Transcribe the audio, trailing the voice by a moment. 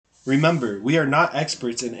Remember, we are not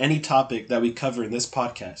experts in any topic that we cover in this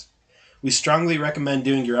podcast. We strongly recommend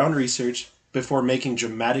doing your own research before making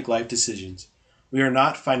dramatic life decisions. We are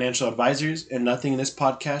not financial advisors, and nothing in this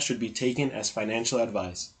podcast should be taken as financial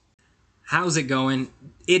advice. How's it going?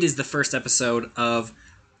 It is the first episode of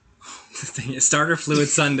Starter Fluid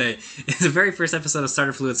Sunday. It's the very first episode of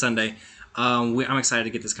Starter Fluid Sunday. I'm excited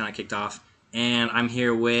to get this kind of kicked off. And I'm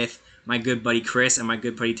here with my good buddy Chris and my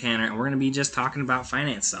good buddy Tanner. And we're going to be just talking about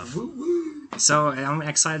finance stuff. So I'm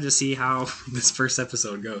excited to see how this first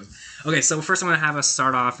episode goes. Okay, so first I'm going to have us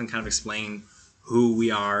start off and kind of explain who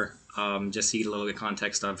we are. Just so you get a little bit of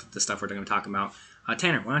context of the stuff we're going to talk about.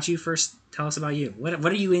 Tanner, why don't you first tell us about you? What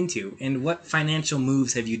are you into? And what financial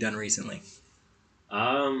moves have you done recently?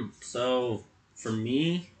 So for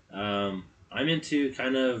me, I'm into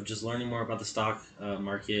kind of just learning more about the stock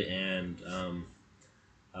market, and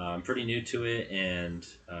I'm pretty new to it. And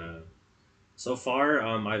so far,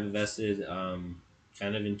 I've invested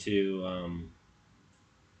kind of into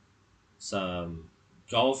some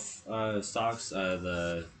golf stocks,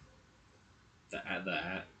 the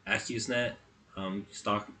AccuSnet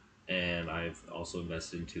stock, and I've also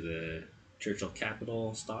invested into the Churchill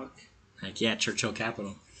Capital stock. Heck yeah, Churchill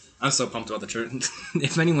Capital. I'm so pumped about the church.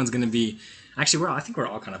 If anyone's going to be... Actually, I think we're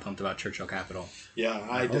all kind of pumped about Churchill Capital. Yeah,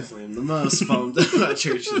 I definitely am the most pumped about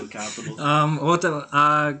Churchill Capital.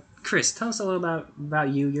 Chris, tell us a little about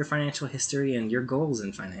you, your financial history, and your goals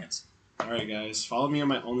in finance. Alright guys, follow me on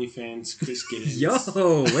my OnlyFans, Chris Giddens. Yo,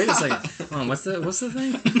 wait a second. Hold on, what's the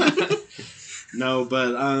thing? No,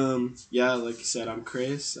 but yeah, like you said, I'm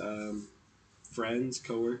Chris. Friends,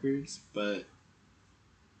 coworkers, but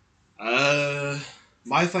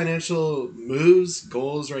my financial moves,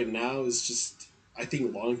 goals right now is just, I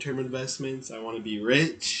think, long-term investments. I want to be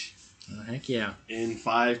rich. Oh, heck yeah. In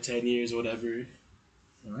 5-10 years, whatever.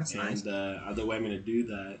 Well, that's nice. And the way I'm going to do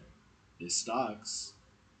that is stocks.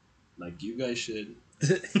 Like you guys should.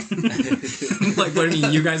 Like, what do you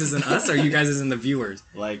mean, you guys as in us, or you guys as in the viewers?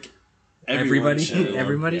 Like, everybody should.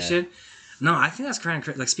 Everybody should? No, I think that's kind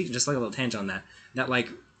of, like, speaking, just like a little tangent on that, like,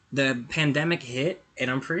 the pandemic hit,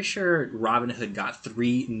 and I'm pretty sure Robinhood got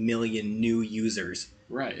 3 million new users.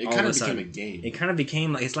 Right. It kind of became a game. It kind of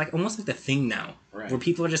became, like, it's like almost like the thing now. Right. Where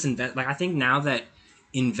people are just like, I think now that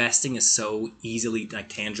investing is so easily, like,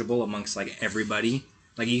 tangible amongst, like, everybody,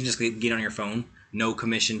 like, you can just get on your phone, no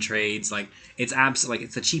commission trades, like, it's like,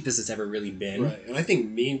 it's the cheapest it's ever really been. Right. And I think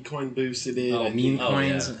meme coin boosted it. Oh, meme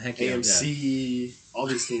coins. Yeah. Heck yeah. AMC, all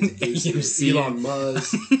these things boosted AMC. Elon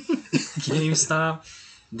Musk. GameStop.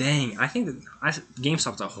 Dang, I think that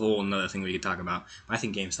GameStop's a whole nother thing we could talk about. I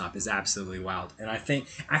think GameStop is absolutely wild, and I find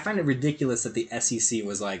it ridiculous that the SEC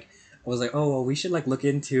was like, oh, well, we should, like, look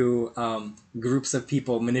into groups of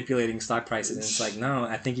people manipulating stock prices, and it's like, no,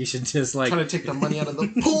 I think you should just, like, trying to take the money out of the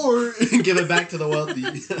poor and give it back to the wealthy.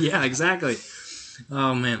 Yeah, exactly.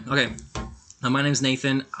 Oh man. Okay, my name's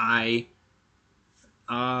Nathan. I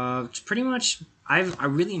pretty much I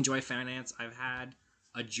really enjoy finance. I've had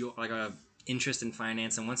a interest in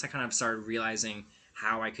finance, and once I kind of started realizing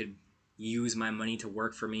how I could use my money to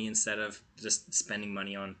work for me instead of just spending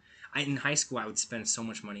money on... in high school, I would spend so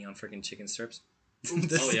much money on freaking chicken strips.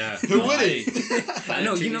 Oh yeah, Who wouldn't?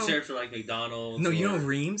 No, chicken strips are like McDonald's. No, you know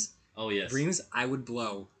Reams. Oh yes, Reams. I would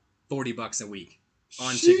blow $40 a week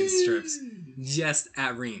on chicken strips just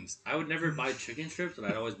at Reams. I would never buy chicken strips, but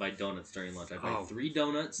I'd always buy donuts during lunch. I'd buy 3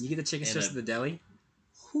 donuts. You get the chicken strips at the deli.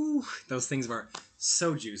 Whew, those things were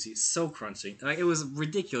so juicy, so crunchy. Like, it was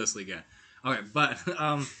ridiculously good. Okay, but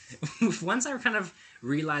once I kind of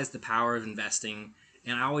realized the power of investing,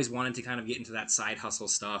 and I always wanted to kind of get into that side hustle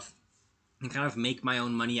stuff and kind of make my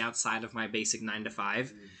own money outside of my basic 9 to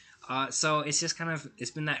 5. So it's just kind of,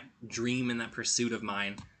 it's been that dream and that pursuit of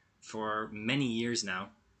mine for many years now,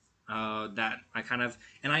 that I kind of,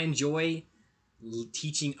 and I enjoy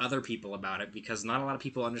teaching other people about it, because not a lot of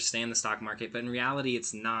people understand the stock market, but in reality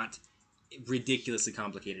it's not ridiculously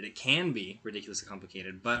complicated. It can be ridiculously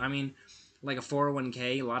complicated, but I mean, like a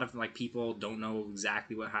 401k, a lot of, like, people don't know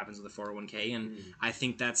exactly what happens with a 401k, and I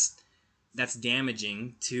think that's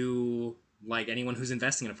damaging to, like, anyone who's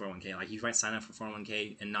investing in a 401k. Like, you might sign up for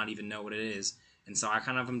 401k and not even know what it is, and so I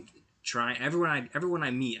kind of am trying, everyone I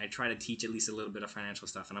meet, I try to teach at least a little bit of financial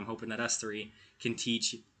stuff, and I'm hoping that us three can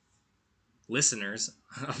teach listeners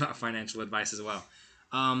about financial advice as well.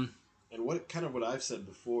 And what I've said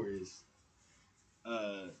before is,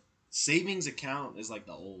 savings account is like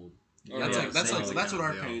the old. That's what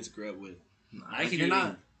our parents grew up with. You're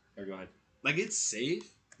not. Or go ahead. Like, it's safe.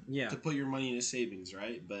 Yeah. To put your money in a savings,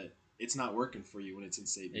 right? But it's not working for you when it's in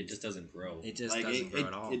savings. It just doesn't grow. It just doesn't grow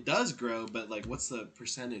at all. It does grow, but like, what's the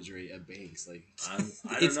percentage rate at banks? Like, I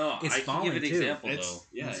don't know. It's I can give an example though.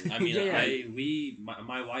 Yeah, I mean, Yeah.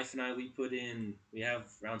 my wife and I, we have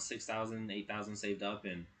around 6,000, 8,000 saved up,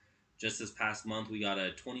 and just this past month we got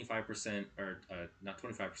a 25% or not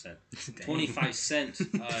 25%, 25-cent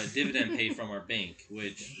dividend pay from our bank,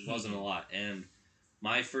 which wasn't a lot. And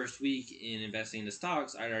my first week in investing into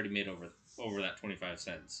stocks, I'd already made over that 25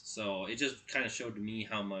 cents. So it just kind of showed to me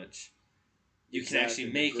how much you can actually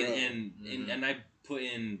make it, and I put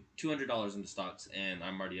in $200 into stocks, and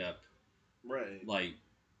I'm already up like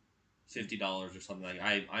 $50 or something.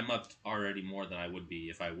 Like I'm up already more than I would be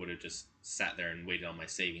if I would have just sat there and waited on my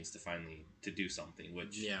savings to do something,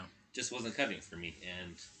 which just wasn't cutting it for me.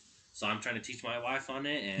 And so I'm trying to teach my wife on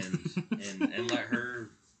it and let her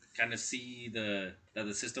kind of see that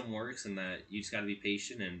the system works, and that you just got to be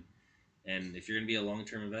patient, and if you're going to be a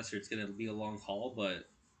long-term investor, it's going to be a long haul, but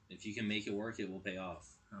if you can make it work, it will pay off.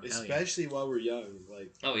 Especially while we're young.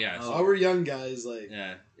 Like, while we're young guys, like,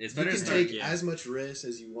 it's you better can take as much risk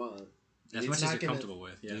as you want. As much as you're comfortable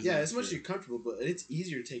with. As much as you're comfortable, but it's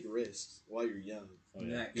easier to take risks while you're young.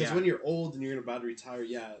 Because when you're old and you're about to retire,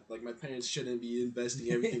 like, my parents shouldn't be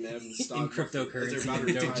investing everything they have in the stock in cryptocurrency. They're about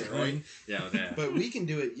to retire, right? Yeah. But we can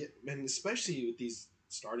do it, and especially with these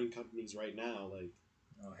starting companies right now, like,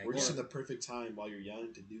 we're just in the perfect time while you're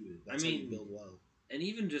young to do it. That's how you build wealth. And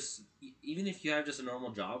even if you have just a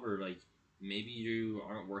normal job, or like maybe you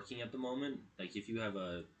aren't working at the moment, like if you have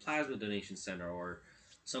a plasma donation center or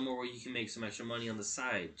somewhere where you can make some extra money on the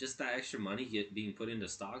side, just that extra money being put into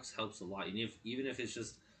stocks helps a lot. And even if it's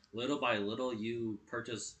just little by little, you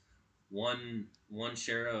purchase one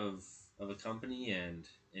share of a company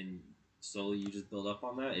and slowly you just build up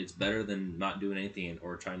on that, it's better than not doing anything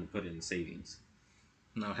or trying to put it in savings.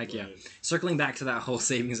 No, heck yeah. Circling back to that whole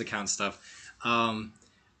savings account stuff,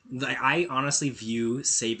 I honestly view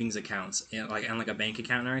savings accounts and like a bank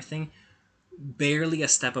account and everything barely a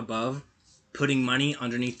step above putting money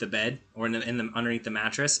underneath the bed or underneath the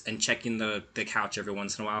mattress and checking the couch every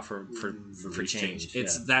once in a while for change.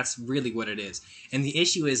 That's really what it is. And the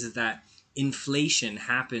issue is that inflation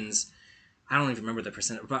happens. I don't even remember the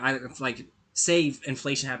percent, but say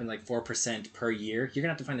inflation happened like 4% per year. You're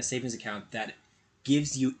gonna have to find a savings account that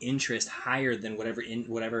gives you interest higher than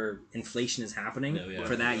whatever inflation is happening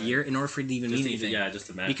for that year in order for it to even mean anything. Just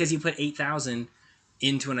imagine. Because you put $8,000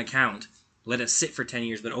 into an account, let it sit for 10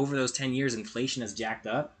 years, but over those 10 years, inflation has jacked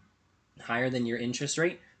up higher than your interest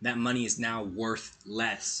rate. That money is now worth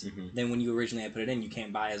less than when you originally had put it in. You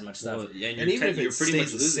can't buy as much stuff. Yeah, and even if it pretty much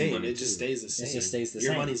stays the same, money it just stays the same. It just stays the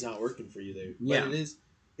Your same. money's not working for you there. Yeah. But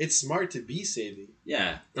it's smart to be saving.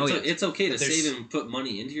 Yeah. It's okay to save and put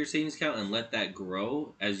money into your savings account and let that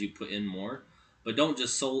grow as you put in more. But don't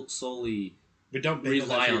just solely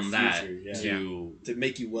rely on that to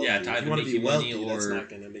make you wealthy. Yeah, to either make you money that's not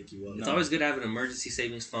going to make you wealthy. It's always good to have an emergency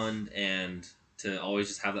savings fund and to always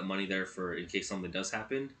just have that money there for in case something does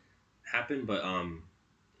happen. But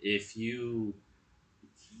if you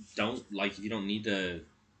don't need to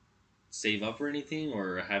save up or anything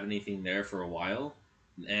or have anything there for a while,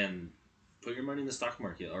 and put your money in the stock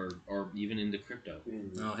market or even into crypto.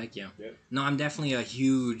 Oh, heck yeah. No, I'm definitely a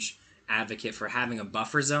huge advocate for having a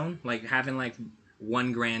buffer zone, like having like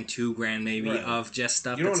 $1,000, $2,000 maybe of just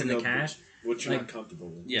stuff that's in the cash. What you're not comfortable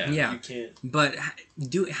with. Yeah. You can't. But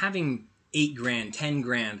having $8,000,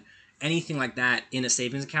 $10,000, anything like that in a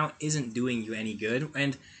savings account isn't doing you any good.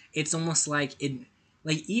 And it's almost like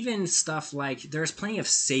even stuff like there's plenty of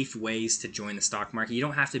safe ways to join the stock market. You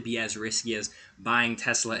don't have to be as risky as buying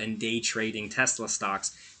Tesla and day trading Tesla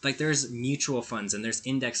stocks. Like there's mutual funds and there's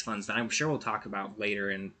index funds that I'm sure we'll talk about later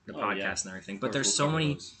in the podcast and everything. But there's so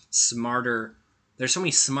many smart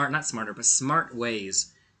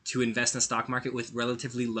ways to invest in the stock market with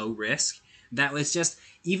relatively low risk. That was just,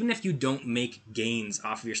 even if you don't make gains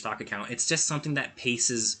off of your stock account, it's just something that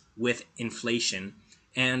paces with inflation.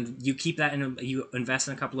 And you keep that you invest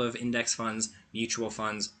in a couple of index funds, mutual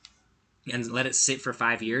funds, and let it sit for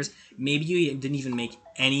 5 years. Maybe you didn't even make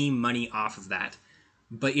any money off of that,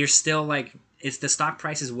 but you're still the stock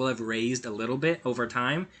prices will have raised a little bit over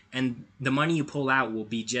time, and the money you pull out will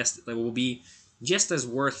be just as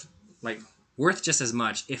worth just as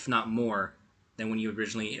much, if not more, than when you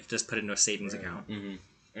originally just put it into a savings account. Mm-hmm.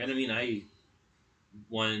 And I mean,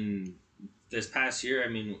 when this past year, I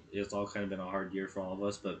mean, it's all kind of been a hard year for all of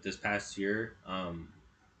us, but this past year,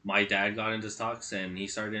 my dad got into stocks and he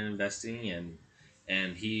started investing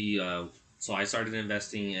and he, so I started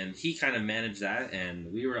investing and he kind of managed that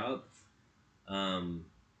and we were up.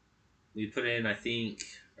 We put in, I think,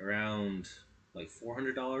 around like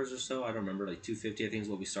 $400 or so. I don't remember, like 250 I think is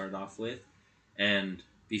what we started off with. And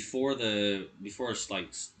before like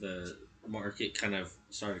the market kind of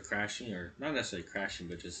started crashing, or not necessarily crashing,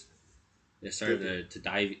 but just it started to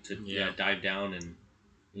dive down and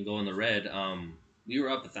go in the red. We were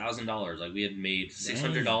up $1,000. Like we had made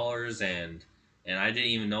 $600, and I didn't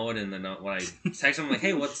even know it. And then when I texted him, I'm like,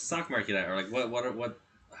 "Hey, what's the stock market at?" Or like, what?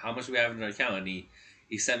 How much do we have in our account? And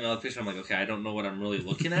he sent me all the picture. I'm like, okay, I don't know what I'm really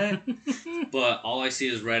looking at, but all I see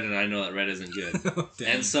is red, and I know that red isn't good.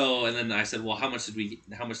 Oh, and then I said, well, how much have we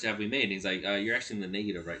made? And he's like, you're actually in the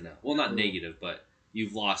negative right now. Well, not negative, but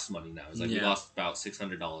you've lost money now. It's like we lost about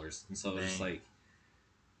 $600, and so it's like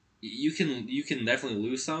you can definitely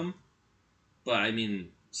lose some, but I mean,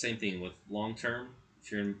 same thing with long term.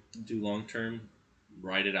 If you're do long term,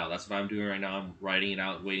 write it out. That's what I'm doing right now. I'm writing it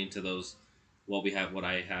out, waiting to those. Well,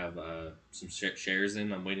 I have some shares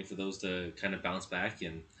in. I'm waiting for those to kind of bounce back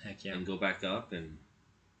and go back up. And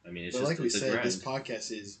I mean, it's but just like we said, grind. this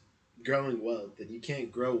podcast is growing wealth, and you can't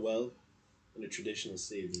grow wealth in a traditional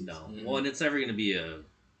savings. No, well, and it's never going to be a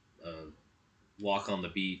walk on the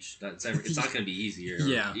beach. It's not going to be easy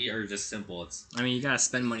or just simple. I mean, you gotta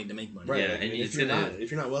spend money to make money. Right. Yeah, Like, and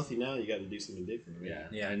if you're not wealthy now, you got to do something different. Right?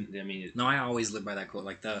 Yeah. And, I mean, I always live by that quote.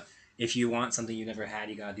 Like if you want something you never had,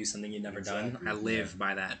 you gotta do something you've never done. I live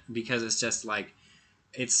by that because it's just like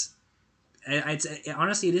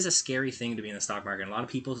honestly, it is a scary thing to be in the stock market. A lot of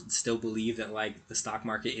people still believe that like the stock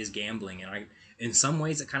market is gambling, and in some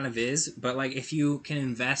ways it kind of is. But like if you can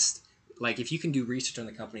invest, like if you can do research on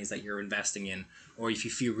the companies that you're investing in, or if you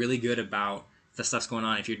feel really good about the stuff's going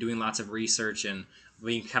on, if you're doing lots of research and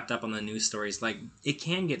being kept up on the news stories, like it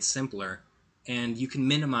can get simpler, and you can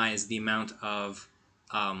minimize the amount of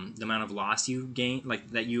loss you gain,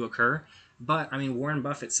 like that you occur. But I mean, Warren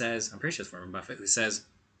Buffett says, I'm pretty sure it's Warren Buffett who says,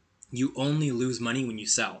 you only lose money when you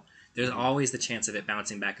sell. There's always the chance of it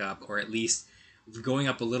bouncing back up, or at least going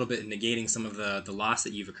up a little bit and negating some of the loss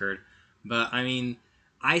that you've occurred. But I mean,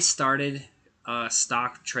 I started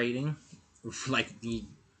stock trading like the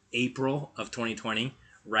April of 2020,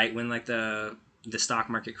 right when like the stock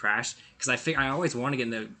market crashed, because I always wanted to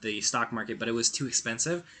get in the stock market, but it was too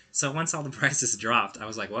expensive. So once all the prices dropped, I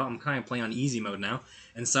was like, well, I'm kind of playing on easy mode now,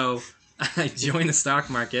 and so I joined the stock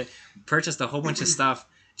market, purchased a whole bunch of stuff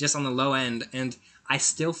just on the low end, and I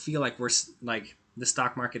still feel like the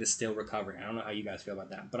stock market is still recovering. I don't know how you guys feel about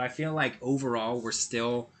that, but I feel like overall we're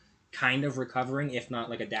still kind of recovering, if not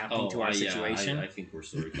like adapting to our situation. I think we're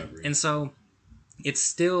still recovering. And so it's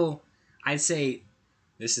still, I'd say,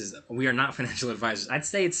 we are not financial advisors. I'd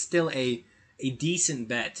say it's still a decent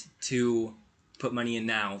bet to put money in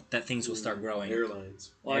now that things will start growing.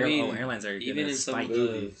 Airlines. Well, I mean, airlines are even in some spike. of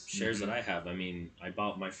the shares that I have. I mean, I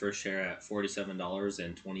bought my first share at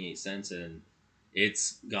 $47.28, and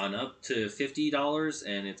it's gone up to $50,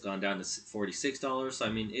 and it's gone down to $46. So I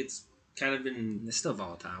mean, it's kind of been. It's still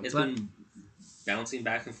volatile. It's been bouncing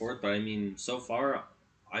back and forth, but I mean, so far,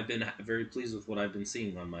 I've been very pleased with what I've been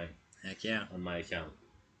seeing on my account.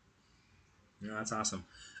 No, that's awesome.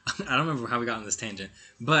 I don't remember how we got on this tangent,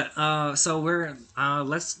 but so we're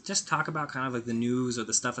let's just talk about kind of like the news or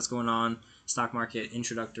the stuff that's going on, stock market,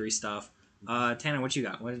 introductory stuff. Tanner, what you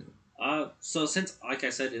got? So since, like I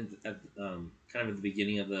said, kind of at the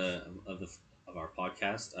beginning of our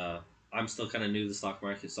podcast, I'm still kind of new to the stock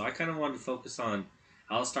market, so I kind of wanted to focus on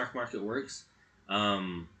how the stock market works.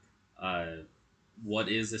 What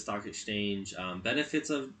is the stock exchange? Benefits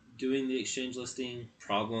of doing the exchange listing,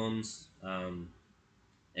 problems.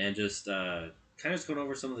 And just kind of just going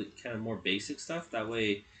over some of the kind of more basic stuff. That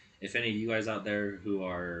way, if any of you guys out there who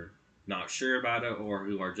are not sure about it, or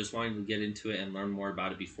who are just wanting to get into it and learn more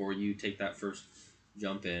about it before you take that first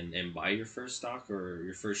jump and buy your first stock or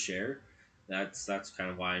your first share, that's kind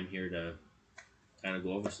of why I'm here to kind of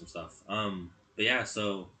go over some stuff. But yeah,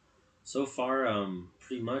 so far,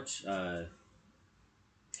 pretty much,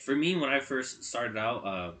 for me, when I first started out,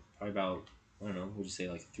 probably about, I don't know, would you say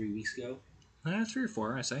like 3 weeks ago? 3 or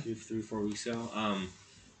 4, I say. 3 or 4 weeks ago.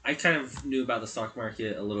 I kind of knew about the stock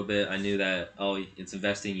market a little bit. I knew that, it's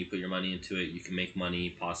investing. You put your money into it. You can make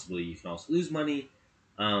money. Possibly you can also lose money.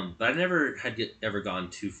 But I never had ever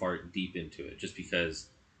gone too far deep into it, just because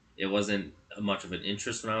it wasn't much of an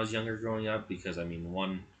interest when I was younger growing up. Because, I mean,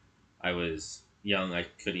 one, I was young. I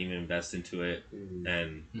couldn't even invest into it.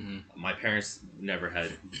 And my parents never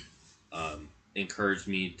had encouraged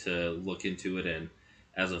me to look into it, and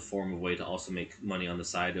as a form of way to also make money on the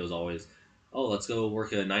side. It was always, let's go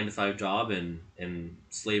work a 9-to-5 job and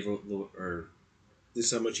slave or this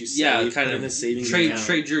is how much you save. Kind of savings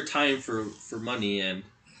trade your time for money. And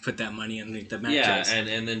put that money in the Yeah, mattress.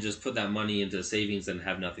 and then just put that money into savings and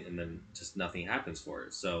have nothing, and then just nothing happens for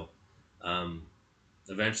it. So,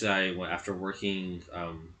 eventually, after working,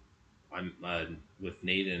 I'm with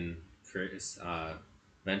Nate and Chris.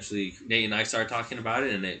 Eventually, Nate and I started talking about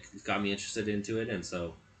it, and it got me interested into it, and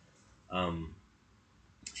so, um,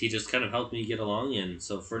 he just kind of helped me get along. And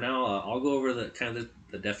so for now, I'll go over the kind of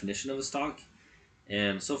the definition of a stock.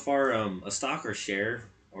 And so far, a stock or share,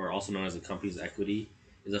 or also known as a company's equity,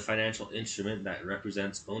 is a financial instrument that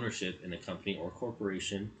represents ownership in a company or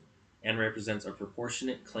corporation and represents a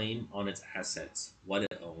proportionate claim on its assets, what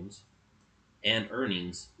it owns, and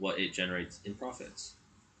earnings, what it generates in profits.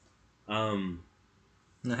 Um,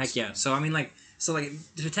 No, heck yeah. So I mean, like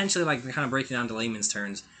potentially, like kind of breaking down to layman's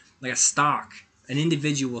terms, like a stock, an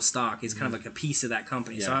individual stock is kind of like a piece of that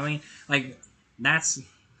company. So Yeah. I mean, like that's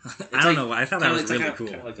It's I don't know. I thought that was really cool.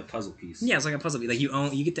 Kind of like a puzzle piece. Yeah, it's like a puzzle. Like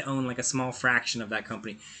you get to own like a small fraction of that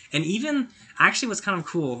company, and even actually, what's kind of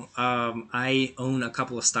cool. I own a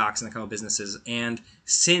couple of stocks in a couple of businesses, and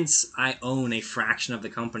since I own a fraction of the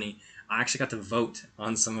company, I actually got to vote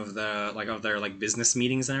on some of the of their business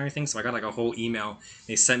meetings and everything. So I got like a whole email.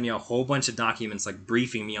 They sent me a whole bunch of documents like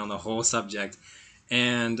briefing me on the whole subject,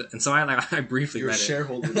 and so I briefly You're a read it.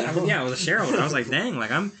 shareholder now. Yeah, I was a shareholder. I was like, dang, like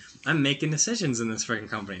I'm making decisions in this freaking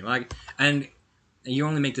company. And you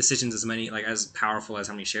only make decisions as powerful as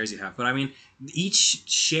how many shares you have. But I mean, each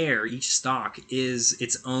share, each stock is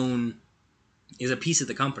a piece of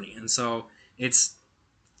the company. And so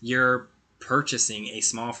you're purchasing a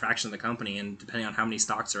small fraction of the company, and depending on how many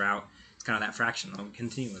stocks are out, it's kind of that fraction. I'll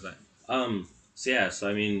continue with that. So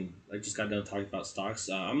I mean, I just got done talking about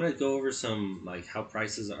stocks. I'm gonna go over some like how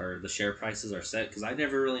the share prices are set, because I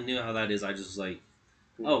never really knew how that is. I just was like,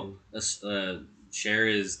 oh, a share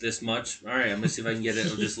is this much. All right, I'm gonna see if I can get it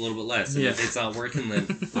just a little bit less. And if it's not working, then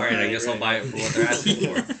all right, I guess I'll buy it for what they're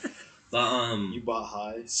asking for. But you bought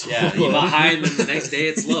high. So yeah, you bought high, and then the next day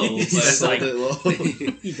it's low. But it's like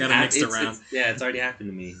You got it mixed around. It's already happened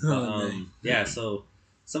to me. But, yeah, so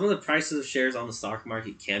some of the prices of shares on the stock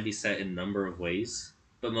market can be set in a number of ways.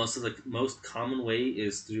 But most common way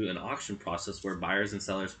is through an auction process where buyers and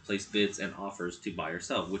sellers place bids and offers to buy or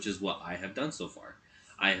sell, which is what I have done so far.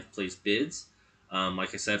 I have placed bids.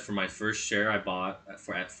 Like I said, for my first share, I bought at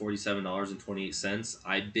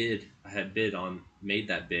 $47.28. Made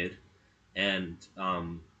that bid, and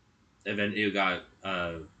then it got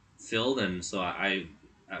filled, and so I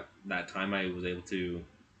at that time I was able to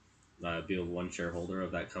be a one shareholder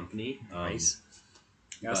of that company. Nice.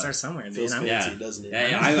 Gotta start somewhere, dude. Feels fancy, Yeah, doesn't it?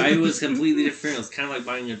 Yeah, I was completely different. It was kind of like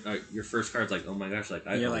buying your first car. It's like, oh my gosh, like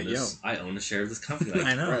I You're own like, this. I own a share of this company. Like,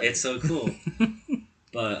 I know. it's so cool.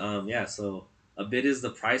 But yeah, so a bid is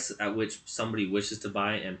the price at which somebody wishes to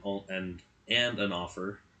buy, and an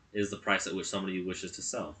offer is the price at which somebody wishes to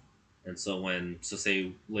sell. And so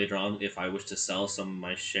say later on, if I wish to sell some of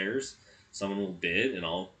my shares, someone will bid and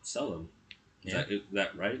I'll sell them. Is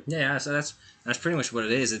that right? Yeah. So that's pretty much what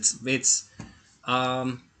it is. It's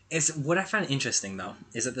what I find interesting though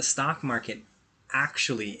is that the stock market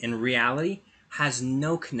actually, in reality, has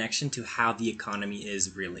no connection to how the economy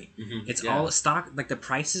is really. Mm-hmm. It's all stock. Like the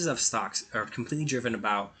prices of stocks are completely driven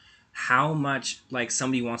about how much like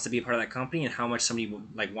somebody wants to be a part of that company and how much somebody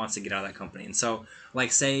like wants to get out of that company. And so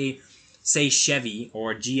like say Chevy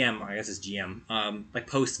or GM, I guess it's GM, like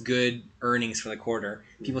posts good earnings for the quarter.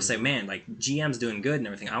 People say, man, like GM's doing good and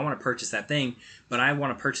everything. I want to purchase that thing, but I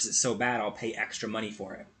want to purchase it so bad I'll pay extra money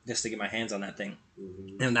for it just to get my hands on that thing.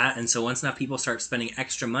 Mm-hmm. And so once enough people start spending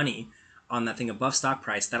extra money on that thing above stock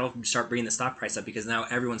price, that'll start bringing the stock price up, because now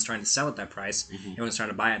everyone's trying to sell at that price. Mm-hmm. Everyone's trying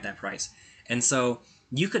to buy at that price. And so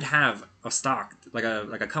you could have a stock, like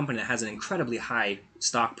a company that has an incredibly high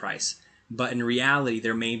stock price, but in reality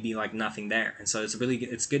there may be like nothing there. And so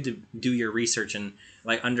it's good to do your research and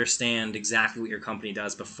like understand exactly what your company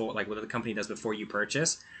does before, like what the company does before you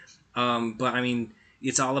purchase. But I mean,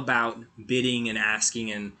 it's all about bidding and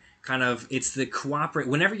asking, and kind of it's the cooperate.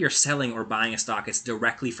 Whenever you're selling or buying a stock, it's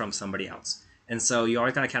directly from somebody else. And so you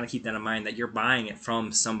always got to kind of keep that in mind, that you're buying it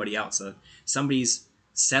from somebody else. So somebody's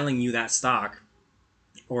selling you that stock,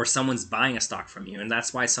 or someone's buying a stock from you. And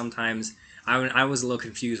that's why sometimes I was a little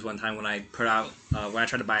confused one time when I when I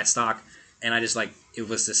tried to buy a stock, and I just like, it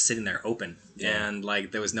was just sitting there open, and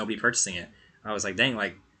like there was nobody purchasing it. I was like, dang,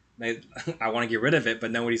 like I want to get rid of it,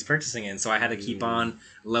 but nobody's purchasing it. And so I had to keep on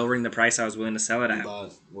lowering the price I was willing to sell it at.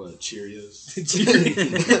 Bought what,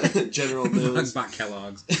 Cheerios? General Mills. Bought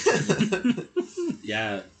Kellogg's.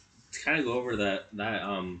 Yeah, to kind of go over that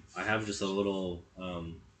I have just a little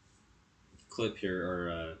clip here,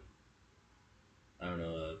 or I don't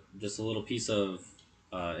know, just a little piece of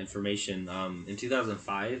information. In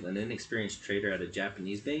 2005, an inexperienced trader at a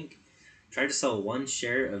Japanese bank tried to sell one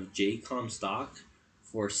share of JCOM stock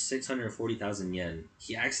for 640,000 yen.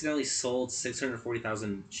 He accidentally sold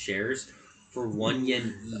 640,000 shares for 1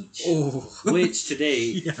 yen each, which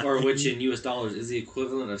today, or which in US dollars, is the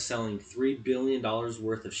equivalent of selling $3 billion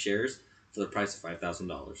worth of shares for the price of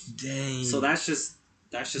 $5,000. Dang. So that's just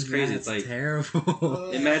crazy. It's like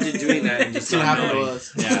terrible. Imagine doing that and just It's not gonna happen knowing. to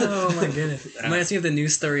us. Yeah. Oh my goodness. Reminds me of the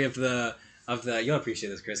news story of the you'll appreciate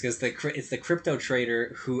this, Chris, because it's the crypto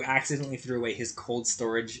trader who accidentally threw away his cold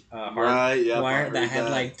storage wire that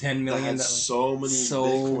had like 10 million. That had so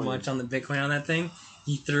Bitcoin. Much on the Bitcoin on that thing.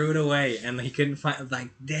 He threw it away and he couldn't find. Like,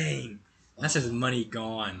 dang, that's just money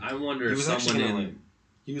gone. I wonder He if was someone actually in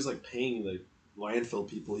he was like paying the landfill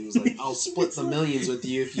people. He was like, "I'll split the millions with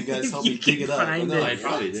you if you guys help me dig it up." And they're I like,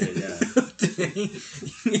 probably did, yeah.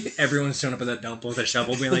 Everyone's showing up at that dump with a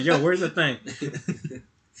shovel, being like, "Yo, where's the thing?"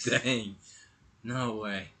 Dang, no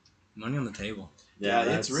way, money on the table. Yeah,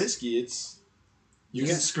 it's risky. You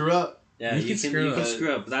can screw up. Yeah, you can screw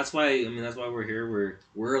up. But that's why we're here.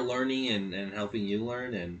 We're learning and helping you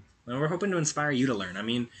learn, and we're hoping to inspire you to learn. I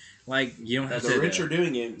mean, like, you don't have the to. rich are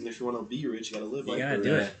doing it, and if you want to be rich, you gotta live. You like gotta it.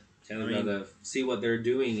 do it. Kind of gotta see what they're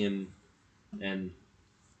doing, and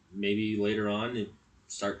maybe later on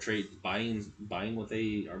start buying what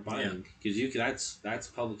they are buying, because that's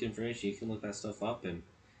public information. You can look that stuff up and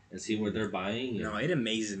see what they're buying. No, it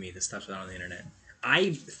amazes me the stuff that's on the internet.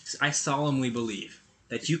 I solemnly believe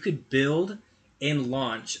that you could build and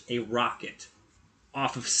launch a rocket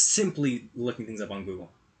off of simply looking things up on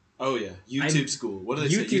Google. Oh yeah, YouTube school. What do they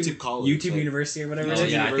say? YouTube college. YouTube University or whatever. Oh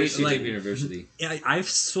yeah, I think YouTube YouTube University. I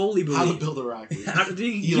solely believe how to build a rocket.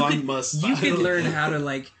 Elon Musk. You could learn how to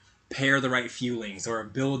like pair the right fuelings or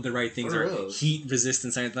build the right things or heat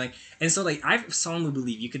resistance and everything. And so like I solemnly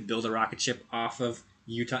believe you could build a rocket ship off of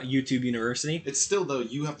YouTube University. It's still though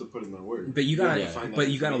you have to put in the work. But you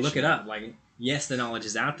gotta look it up. Like, yes, the knowledge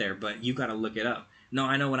is out there, but you gotta look it up. No,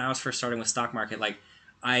 I know when I was first starting with stock market, like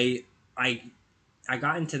I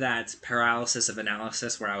got into that paralysis of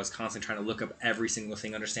analysis where I was constantly trying to look up every single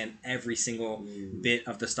thing, understand every single bit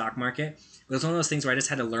of the stock market. It was one of those things where I just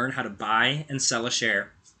had to learn how to buy and sell a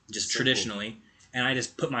share, just traditionally, and I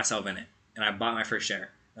just put myself in it, and I bought my first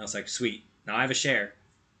share. And I was like, sweet, now I have a share.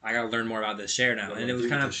 I gotta learn more about this share now, and it was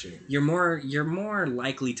kind of you're more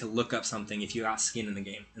likely to look up something if you got skin in the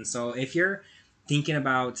game. And so if you're thinking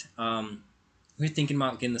about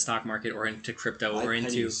getting the stock market or into crypto or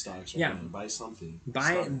into stocks, buy something,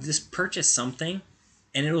 just purchase something,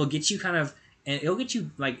 and it'll get you it'll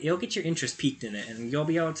get your interest peaked in it, and you'll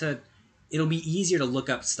be able to. It'll be easier to look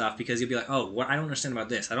up stuff because you'll be like, oh, what I don't understand about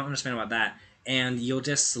this, I don't understand about that. And you'll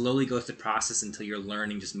just slowly go through the process until you're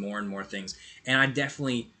learning just more and more things. And I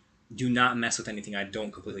definitely do not mess with anything I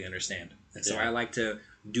don't completely understand. And so I like to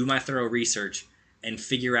do my thorough research and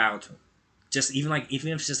figure out even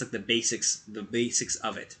if it's just like the basics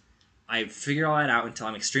of it. I figure all that out until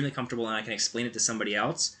I'm extremely comfortable and I can explain it to somebody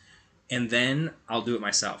else, and then I'll do it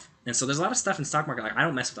myself. And so there's a lot of stuff in stock market. Like, I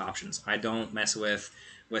don't mess with options. I don't mess with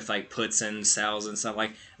like puts and sells and stuff.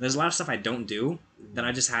 Like, there's a lot of stuff I don't do that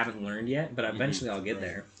I just haven't learned yet, but eventually I'll get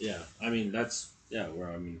there. Yeah, I mean that's we're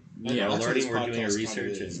that's learning, we're doing our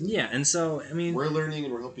research, and so I mean we're learning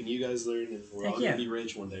and we're helping you guys learn, and we're all gonna be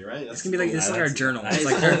rich one day, right? It's gonna be like it's like our journal. It's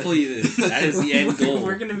like hopefully that is the end goal.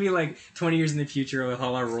 We're gonna be like 20 years in the future with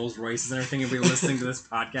all our Rolls Royces and everything, and be listening to this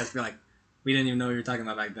podcast, be like, we didn't even know what you were talking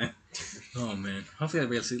about back then. Oh man, hopefully at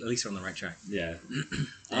least we're on the right track. Yeah.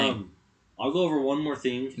 I'll go over one more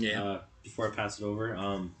thing before I pass it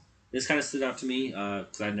over. This kind of stood out to me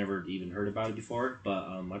because I'd never even heard about it before, but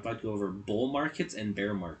I'd like to go over bull markets and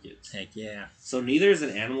bear markets. Heck yeah. So neither is an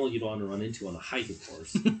animal you'd want to run into on a hike, of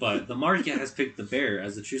course, but the market has picked the bear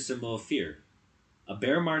as the true symbol of fear. A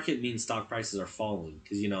bear market means stock prices are falling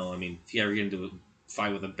because, if you ever get into a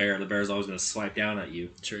fight with a bear, the bear's always going to swipe down at you.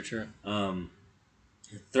 Sure.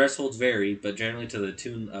 Thresholds vary, but generally to the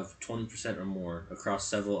tune of 20% or more across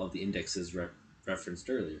several of the indexes referenced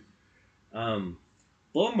earlier.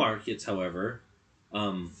 Bull markets, however,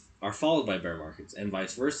 are followed by bear markets, and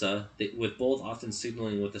vice versa, with both often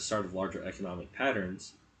signaling with the start of larger economic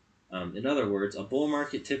patterns. In other words, a bull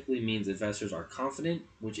market typically means investors are confident,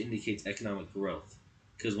 which indicates economic growth.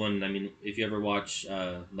 Because if you ever watch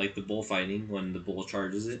like the bullfighting, when the bull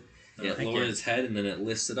charges it lowers its head and then it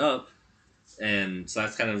lifts it up. And so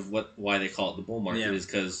that's kind of why they call it the bull market, is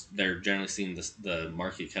because they're generally seeing the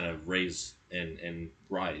market kind of raise and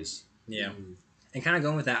rise. Yeah. And kind of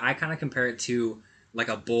going with that, I kind of compare it to like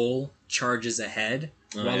a bull charges ahead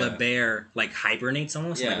while a bear like hibernates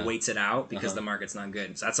almost, and, like waits it out because the market's not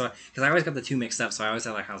good. So that's why, because I always got the two mixed up. So I always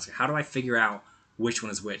have like, how do I figure out which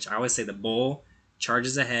one is which? I always say the bull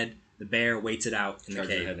charges ahead, the bear waits it out in the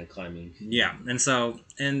cave. Ahead and climbing. Yeah, and so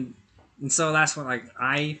that's what like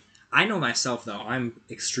I know myself though. I'm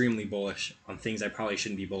extremely bullish on things I probably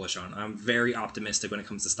shouldn't be bullish on. I'm very optimistic when it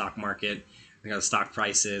comes to stock market, the stock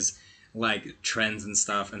prices, like trends and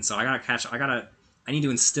stuff. And so I need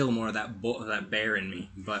to instill more of that bear in me.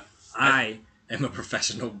 But I am a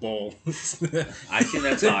professional bull. I think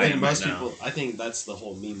that's how I am most right now. people. I think that's the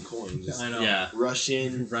whole meme coin. I know. Yeah. Rush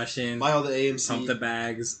in, buy all the AMC, pump the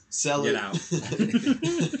bags, sell get it out.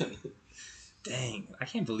 Dang, I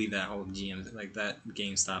can't believe that whole GM, like that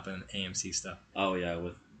GameStop and AMC stuff. Oh yeah,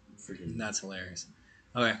 with freaking. That's hilarious.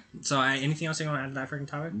 Okay, so anything else you want to add to that freaking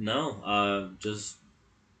topic? No, just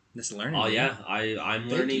learning. Oh yeah, I'm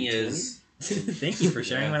learning is. Thank you for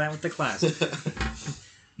sharing that with the class.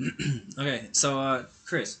 Okay, so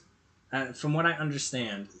Chris, from what I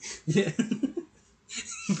understand, you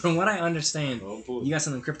got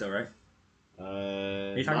something crypto, right?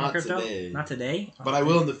 Are you talking about crypto? Today. Not today? But I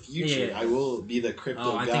will in the future. Yeah. I will be the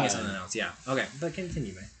crypto guy. I think it's something else. Yeah. Okay, but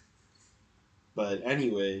continue, man. But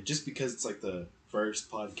anyway, just because it's like the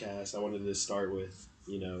first podcast, I wanted to start with,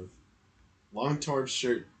 long-term,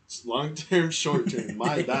 short-term,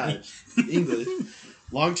 my bad, English,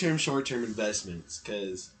 long-term, short-term investments,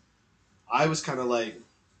 because I was kind of like,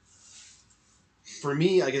 for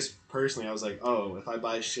me, I guess personally, I was like, oh, if I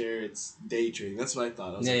buy a share, it's day trading. That's what I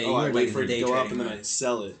thought. I was I wait for it to go up and then I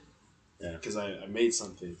sell it. Yeah. Because I made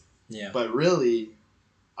something. Yeah. But really,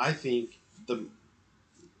 I think the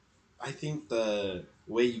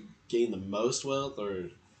way you gain the most wealth or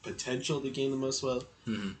potential to gain the most wealth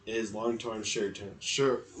is long-term, short-term.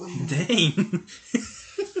 Dang.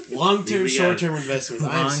 Long-term, short-term investments.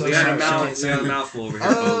 I'm so we sorry. got a mouthful over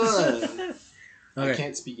here, folks. I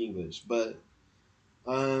can't speak English, but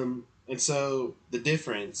and so the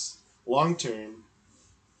difference long-term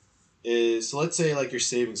is, so let's say like your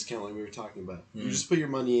savings account, like we were talking about. You just put your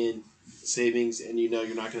money in savings, and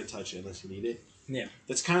you're not going to touch it unless you need it. Yeah.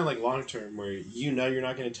 That's kind of like long-term, where you're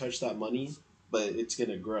not going to touch that money, but it's going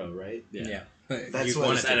to grow, right? Yeah. That's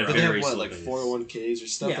what it's at. But they have like 401ks or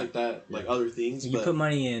stuff like that, like other things. You put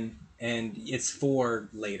money in, and it's for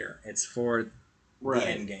later. It's for the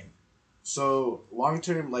end game. So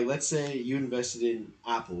long-term, like let's say you invested in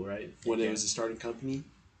Apple, right? When it was a starting company.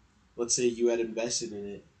 Let's say you had invested in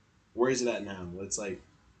it. Where is it at now? It's like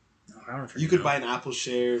you could buy an Apple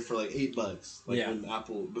share for like $8. Like when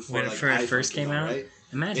Apple before like it first came out, right?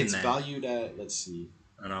 Imagine it's valued at, let's see.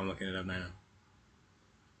 I know, I'm looking it up now.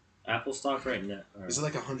 Apple stock right now. Is it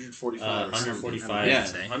like $145? $145. Yeah,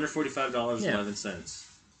 $145.11.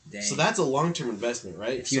 Dang. So that's a long-term investment,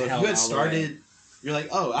 right? If you had started, you're like,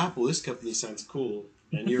 oh, Apple, this company sounds cool,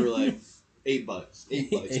 and you were like,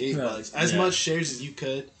 $8, as much shares as you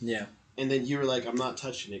could. Yeah. And then you were like, I'm not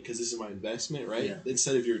touching it because this is my investment, right? Yeah.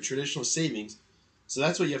 Instead of your traditional savings. So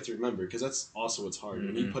that's what you have to remember, because that's also what's hard.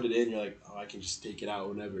 When you put it in, you're like, oh, I can just take it out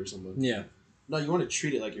whenever or something. Yeah. No, you want to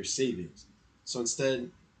treat it like your savings. So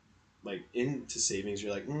instead, like into savings,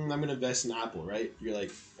 you're like, I'm going to invest in Apple, right? You're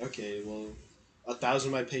like, okay, well, 1,000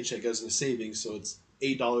 of my paycheck goes into savings, so it's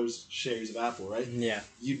 $8 shares of Apple, right? Yeah.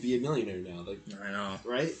 You'd be a millionaire now. Like, I know.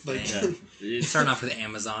 Right? Like, starting off with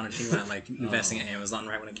Amazon and thinking about like investing in Amazon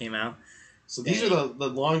right when it came out. So these are the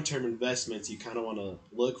long-term investments you kind of want to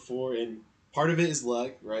look for, and part of it is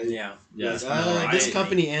luck, right? Yeah. Yeah. Like, this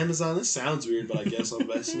company, Amazon, this sounds weird, but I guess I'll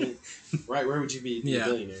invest in it. Right? Where would you be a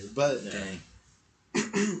billionaire? But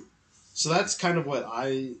so that's kind of what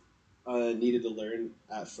I needed to learn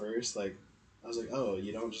at first. Like, I was like, oh,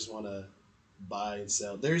 you don't just want to buy and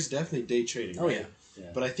sell. There's definitely day trading. Oh right?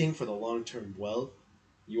 yeah. But I think for the long-term wealth,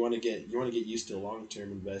 you want to get used to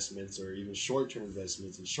long-term investments or even short-term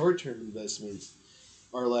investments. And short-term investments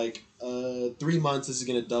are like 3 months. This is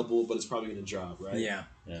going to double, but it's probably going to drop, right? Yeah.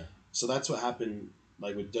 Yeah. So that's what happened,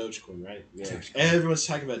 like with Dogecoin, right? Yeah. Everyone's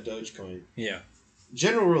talking about Dogecoin. Yeah.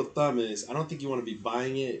 General rule of thumb is, I don't think you want to be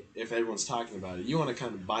buying it if everyone's talking about it. You want to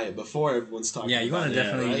kind of buy it before everyone's talking about it. Yeah, you want to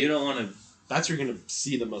definitely. Right? You don't want to. That's where you're going to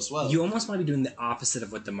see the most wealth. You almost want to be doing the opposite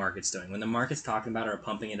of what the market's doing. When the market's talking about it or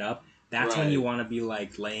pumping it up, that's when you want to be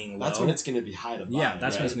like laying low. That's when it's going to be high to buy. Yeah,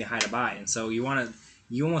 that's when it's going to be high to buy. And so you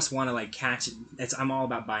almost want to like catch it. I'm all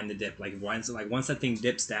about buying the dip. Like once that thing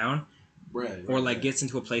dips down, gets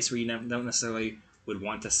into a place where you don't necessarily would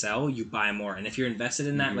want to sell, you buy more. And if you're invested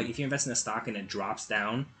in that, like if you invest in a stock and it drops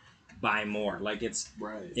down, buy more. Like it's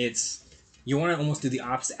you want to almost do the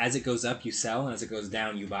opposite. As it goes up, you sell, and as it goes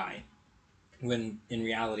down, you buy. When in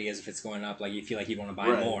reality, as if it's going up, like you feel like you want to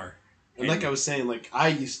buy more. And like I was saying, like I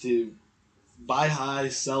used to buy high,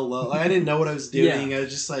 sell low. Like I didn't know what I was doing. Yeah. I was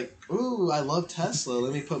just like, ooh, I love Tesla.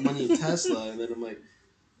 Let me put money in Tesla. And then I'm like,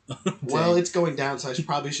 well, it's going down, so I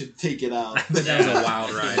probably should take it out. But that was a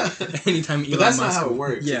wild ride. Anytime Elon But that's Musk not how it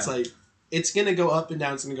works. Yeah. It's like it's gonna go up and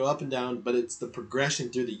down. It's gonna go up and down, but it's the progression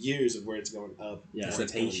through the years of where it's going up. Yeah. It's where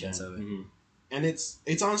the going patience down. of it. Mm-hmm. And it's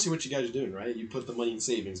honestly what you guys are doing, right? You put the money in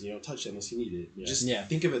savings, and you don't touch it unless you need it. Yeah. Just Yeah.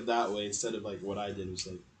 think of it that way instead of like what I did was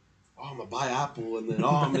like, oh, I'm gonna buy Apple, and then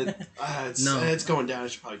I'm gonna it's going down. I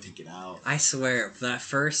should probably take it out. I swear, for that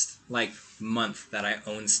first like month that I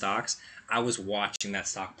owned stocks, I was watching that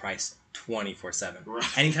stock price 24/7.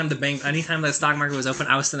 Right. Anytime the stock market was open,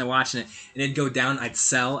 I was sitting there watching it, and it'd go down, I'd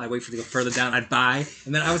sell, I'd wait for it to go further down, I'd buy,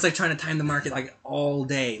 and then I was like trying to time the market like all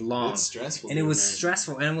day long. It's stressful. And it was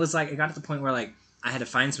stressful, and it was like it got to the point where like I had to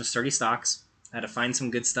find some sturdy stocks, I had to find some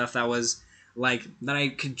good stuff that was like that I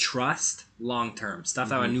could trust long term, stuff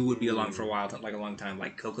that I knew would be along for a while, like a long time,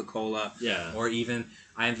 like Coca-Cola, Yeah. or even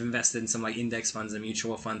I've invested in some like index funds and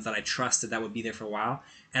mutual funds that I trusted that would be there for a while,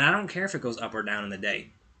 and I don't care if it goes up or down in the day.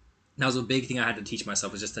 That was a big thing I had to teach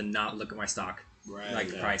myself, was just to not look at my stock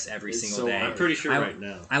price every It's single so day. hard. I'm pretty sure I- right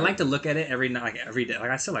now. I like to look at it every night, like every day. Like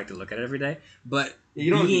I still like to look at it every day, but You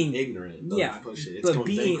don't being be ignorant. Don't yeah, push it. It's but going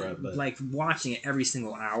being bankrupt. But like watching it every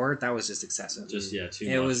single hour, that was just excessive. Just too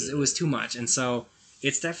it much. was too much, and so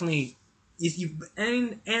it's definitely if you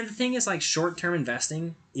and the thing is like short term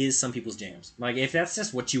investing is some people's jams. Like if that's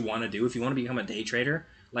just what you want to do, if you want to become a day trader,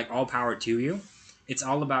 like all power to you. It's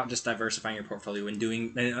all about just diversifying your portfolio and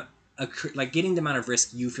doing like getting the amount of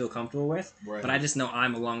risk you feel comfortable with. Right. But I just know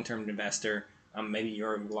I'm a long term investor. Maybe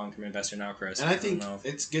you're a long term investor now, Chris. and I don't think know.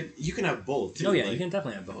 it's good. You can have both too. Oh yeah, like, you can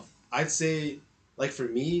definitely have both. I'd say, like for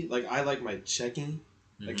me, like I like my checking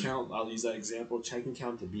Mhm. account. I'll use that example. Checking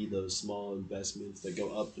account to be those small investments that go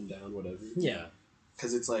up and down, whatever. Yeah.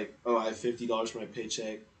 Because it's like, oh, I have $50 for my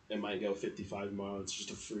paycheck. It might go 55 tomorrow. It's just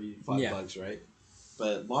a free $5, right?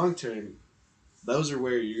 But long term, those are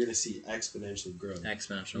where you're gonna see exponential growth.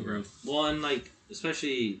 Exponential growth. Well, and like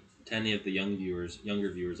especially to any of the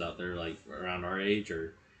younger viewers out there, like around our age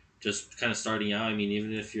or just kind of starting out. I mean,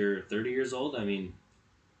 even if you're 30 years old, I mean,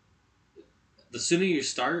 the sooner you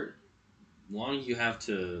start, the longer you have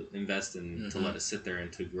to invest in to let it sit there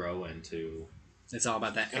and to grow and to. It's all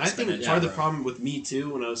about that. And I think exponential part of the growth. problem with me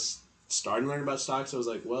too, when I was starting to learn about stocks, I was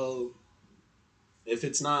like, well,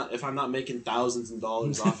 if I'm not making thousands of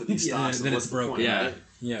dollars off of these Yeah, stocks, then then it's what's the broken. point, Yeah. right?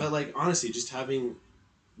 Yeah. But like honestly, just having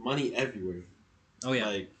money everywhere, Oh yeah.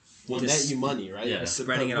 like will Just- net you money, right? Yeah. To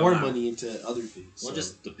Spreading put it more all out. money into other things. Well, So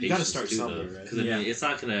just the patience you got to start too, somewhere, though, right? because I mean, it's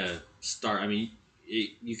not gonna start. I mean,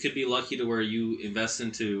 you could be lucky to where you invest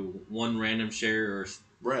into one random share or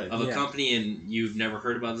Right. of a Yeah. company and you've never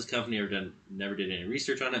heard about this company or never did any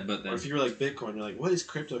research on it, but Or then if you were like Bitcoin, you're like, what is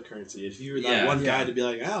cryptocurrency? If you were that Yeah. one guy Yeah. to be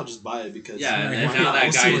like, I'll just buy it because Yeah, and why now not? that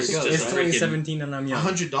We'll guy see where is it goes, just It's right? freaking- 2017 and I'm young.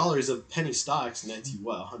 $100 of penny stocks nets you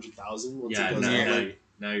what, 100,000 once yeah, it goes now, up. now, Like,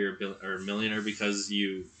 now you're a millionaire because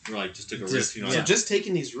you were like just took a Just- risk. You know, So yeah. just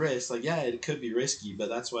taking these risks, like it could be risky, but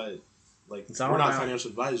that's why, like, It's all we're not about-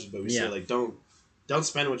 financial advisors, but we Yeah. say like don't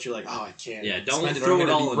spend what you're like, oh, I can't. yeah, don't spend throw or I'm it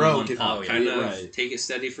gonna all be in broke one and- pot. yeah. Kind of Right. take it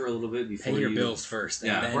steady for a little bit before Pay your you bills first, and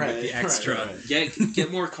Yeah. then Right, get the right, extra. right. get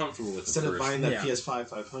more comfortable with Instead it of first. buying that Yeah. PS5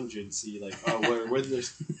 500, see like, oh,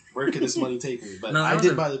 where could this money take me? But No, I that did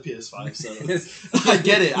was buy the PS5, so I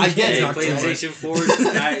get it. I get Hey, it. Talk to him. PlayStation 4.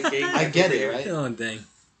 I get it, right? Oh dang!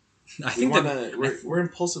 I We think wanna, we're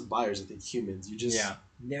impulsive buyers. I think humans. You just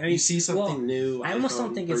yeah. you see something well, new. I almost iPhone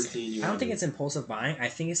don't think it's. 13, you I don't think wanna- it's impulsive buying. I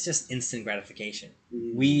think it's just instant gratification.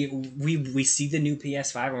 Mm, We see the new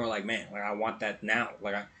PS5 and we're like, man, like I want that now.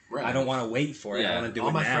 Like right. I don't want to wait for it. I Yeah. want to do All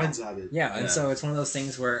it my now. friends have it. Yeah, and Yeah. so it's one of those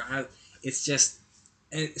things where it's just,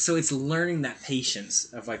 so it's learning that patience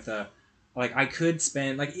of like I could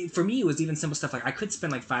spend for me it was even simple stuff like I could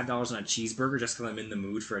spend like $5 on a cheeseburger just because I'm in the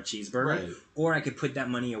mood for a cheeseburger, Right. or I could put that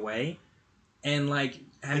money away, and like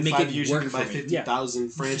In make 5 it years, you work can for buy me. 50,000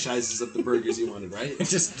 franchises of the burgers you wanted, right?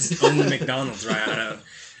 just own McDonald's right out.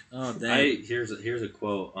 Oh dang! Here's a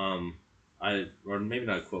quote. Or maybe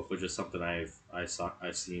not a quote, but just something I've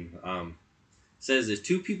seen. Says if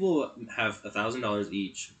two people have $1,000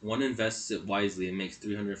 each, one invests it wisely and makes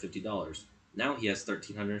 $350. Now he has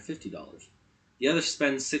 $1,350. The other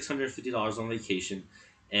spends $650 on vacation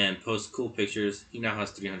and posts cool pictures. He now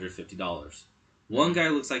has $350. One guy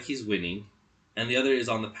looks like he's winning, and the other is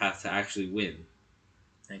on the path to actually win.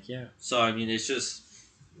 Thank you. So I mean, it's just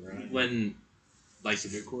Right. when like That's a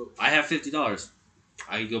good quote. I have $50.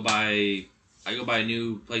 I could go buy I go buy a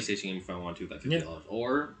new PlayStation game if I want to with that $50,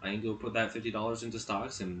 or I can go put that $50 into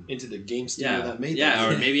stocks and into the game studio that made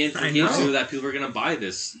or maybe into the I game know. studio that people are gonna buy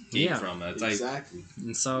this game from. It's exactly.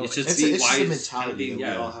 And so it's just it's be a wise. mentality that we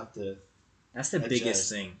all have to. that's the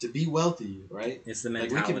biggest thing. To be wealthy, right? It's the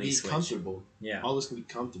Like mentality we can be switch. comfortable. Yeah, All of us can be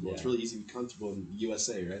comfortable. Yeah. It's really easy to be comfortable in the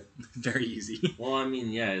USA, right? very easy. Well, I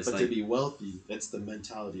mean, yeah, it's But like to be wealthy, that's the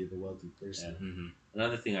mentality of a wealthy person. Mm-hmm.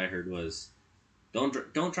 another thing I heard was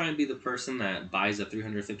don't try and be the person that buys a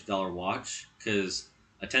 $350 watch, because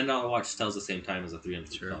a $10 watch tells the same time as a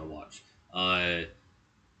 $350 watch.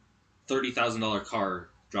 $30,000 car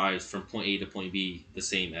drives from point A to point B the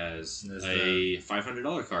same as a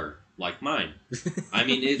 $500 car like mine. I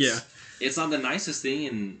mean, it's not the nicest thing,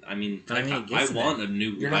 and I mean, But I want a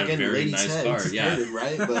new, You're not getting very ladies' nice heads, car. Yeah,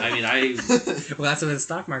 right? But I mean, Well, that's what the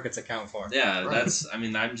stock markets account for. yeah, Right. that's. I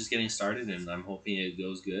mean, I'm just getting started, and I'm hoping it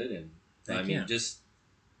goes good. And I mean, just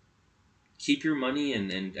keep your money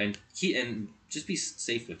and just be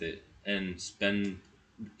safe with it and spend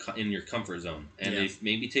in your comfort zone. And if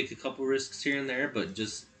maybe take a couple risks here and there, but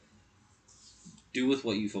just do with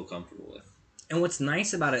what you feel comfortable with. And what's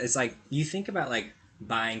nice about it is like you think about like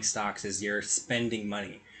buying stocks as you're spending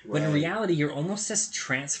money, but in reality, you're almost just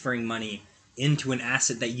transferring money into an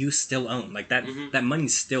asset that you still own. Like that, that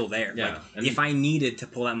money's still there. Yeah. Like if I needed to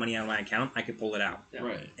pull that money out of my account, I could pull it out. Yeah.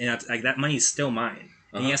 right. And that's, like that money's still mine.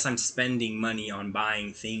 And yes, I'm spending money on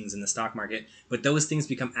buying things in the stock market, but those things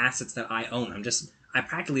become assets that I own. I'm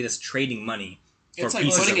practically just trading money. It's like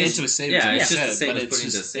putting it into a savings. Yeah, like it's you just the said, same but as putting it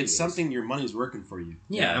into it's savings. something your money's working for you.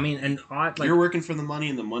 Yeah, I mean, and like You're working for the money,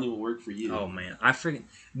 and the money will work for you. oh man, I freaking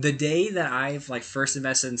the day that I've like first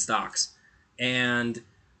invested in stocks and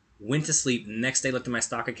went to sleep. The next day, looked at my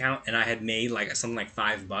stock account, and I had made like something like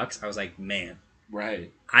 $5. I was like, man,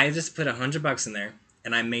 Right. I just put $100 in there,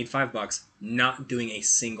 and I made $5, not doing a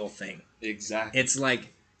single thing. Exactly. It's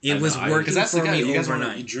like it was working Because that's for the guy me you guys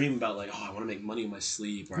overnight. you dream about, like, oh, I want to make money in my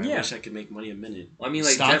sleep, or I wish I could make money a minute. Well, I mean,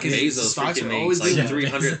 like Stock Jeff is- Bezos stocks freaking are makes always like doing that.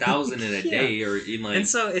 300,000 in a day, or in like And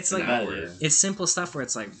so it's an like hour. it's simple stuff where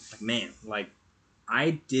it's like man, like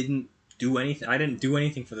I didn't do anything. I didn't do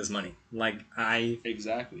anything for this money. Like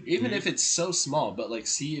Exactly. Even if it's so small, but like,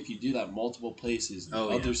 see if you do that multiple places,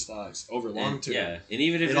 other stocks over long term. Yeah, and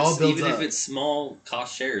even if It all builds if up. it's small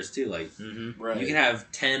cost shares too, like Right. you can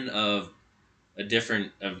have 10 of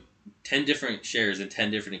 10 different shares in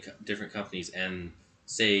 10 different companies, and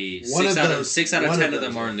say One six of out those- of 10 one of of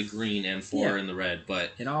them those, are yeah. in the green and 4 are in the red.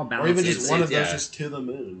 But it all Or balances. even just one of those yeah. just to the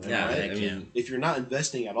moon. yeah, Right? I mean, If you're not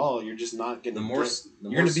investing at all, you're just not going to.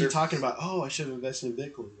 You're going to be talking about, oh, I should have invested in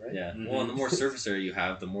Bitcoin, right? Yeah. Well, and the more surface area you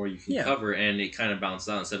have, the more you can cover, and it kind of balances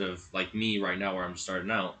out. Instead of like me right now, where I'm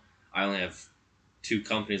starting out, I only have 2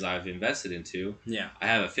 companies I've invested into. Yeah. I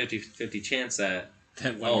have a 50-50 chance that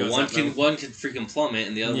one could freaking plummet,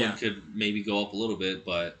 and the other one could maybe go up a little bit.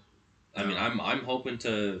 But I mean, I'm hoping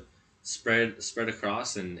to spread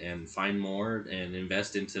across and find more and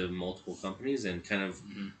invest into multiple companies and kind of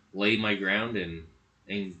lay my ground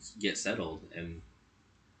and get settled and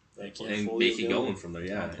make it going from there.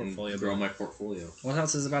 Yeah, and grow my portfolio. What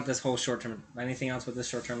else is about this whole short term? Anything else with this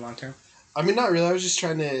short term, long term? I mean, not really. I was just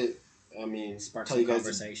trying to, Spark tell some you guys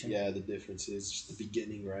conversation. the differences, just the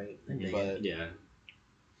beginning, right? But Yeah.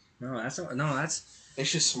 that's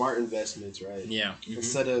it's just smart investments, right? yeah.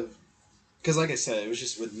 Instead of, because like I said, it was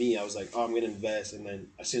just with me. I was like, oh, I'm gonna invest, and then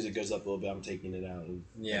as soon as it goes up a little bit, I'm taking it out, and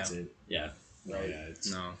that's it. Yeah. Right. Yeah.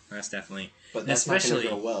 No, that's definitely. But that's especially not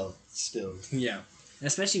gonna go well. Still. Yeah, and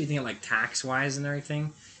especially if you think of like tax wise and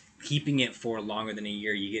everything, keeping it for longer than a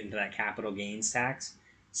year, you get into that capital gains tax.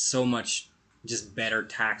 So much just better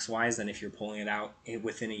tax wise than if you're pulling it out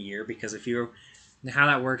within a year. Because if you're, how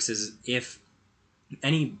that works is if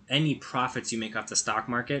any profits you make off the stock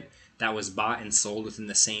market that was bought and sold within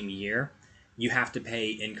the same year, you have to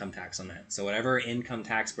pay income tax on that. So whatever income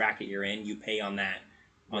tax bracket you're in, you pay on that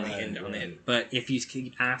on the end. But if you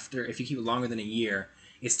keep it longer than a year,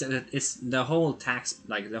 it's the whole tax,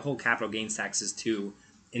 like the whole capital gains tax is to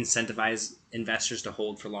incentivize investors to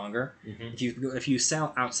hold for longer. If you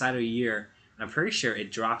sell outside of a year, I'm pretty sure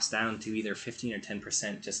it drops down to either 15 or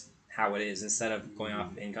 10%, just how it is, instead of going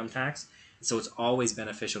off of income tax. So it's always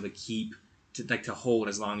beneficial to keep to hold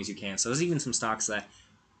as long as you can. So there's even some stocks that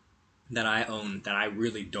I own that I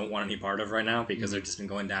really don't want any part of right now because they've just been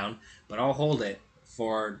going down. But I'll hold it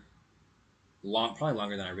for probably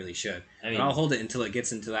longer than I really should. But I'll hold it until it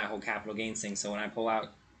gets into that whole capital gains thing. So when I pull out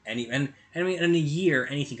I mean, in a year,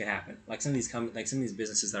 anything could happen. Like some of these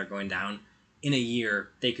businesses that are going down, in a year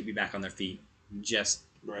they could be back on their feet. Just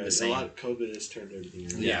right. The same. A lot of COVID has turned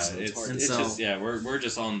everything around. Yeah, so it's hard. It's just we're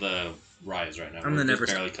just on the rise right now. I'm We're the just never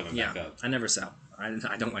barely coming back up. I never sell. I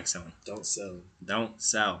don't like selling. Don't sell Don't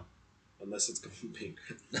sell. unless it's going pink.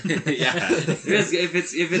 Yeah, if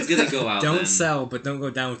it's gonna go out, Don't then, sell, but don't go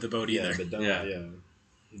down with the boat either. Yeah, but don't. Yeah. Yeah.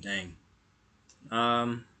 Dang.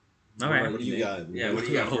 What Okay. do you got? Yeah, what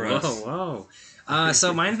do you got for Whoa, us? whoa.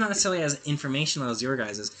 So mine's not necessarily as informational as your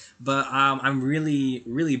guys's, but I'm really,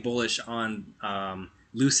 really bullish on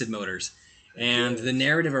Lucid Motors. And the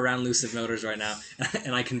narrative around Lucid Motors right now,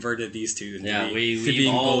 and I converted these two to Yeah, to we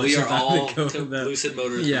being bullish are about all the Lucid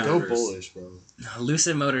Motors. Yeah. Go converters. bullish, bro.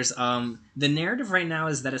 Lucid Motors. The narrative right now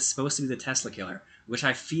is that it's supposed to be the Tesla killer, which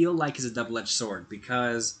I feel like is a double-edged sword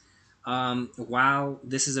because while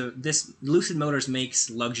this Lucid Motors makes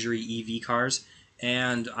luxury EV cars,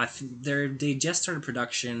 and they just started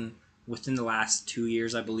production within the last 2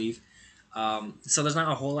 years, I believe. So there's not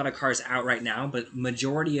a whole lot of cars out right now, but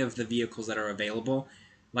majority of the vehicles that are available,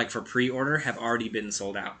 like for pre-order, have already been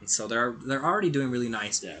sold out. And so they're already doing really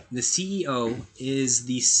nice. Yeah. The CEO is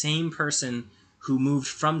the same person who moved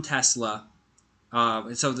from Tesla.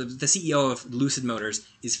 So the CEO of Lucid Motors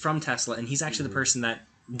is from Tesla, and he's actually the person that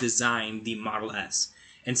designed the Model S.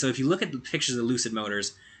 And so if you look at the pictures of Lucid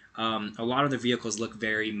Motors, a lot of the vehicles look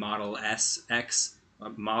very Model S-X,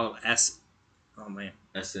 Model S. Oh man.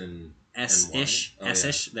 S-ish. Oh,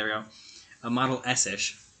 S-ish. There we go. A Model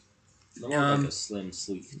S-ish. More like a slim,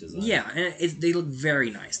 sleek design. Yeah, and they look very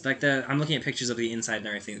nice. Like I'm looking at pictures of the inside and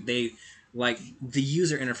everything. The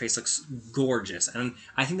user interface looks gorgeous, and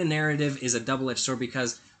I think the narrative is a double-edged sword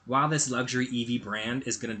because while this luxury EV brand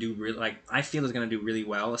is going to do I feel is going to do really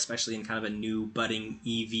well, especially in kind of a new budding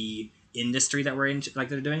EV industry that we're in, like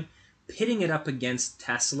they're doing, pitting it up against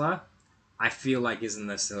Tesla, I feel like isn't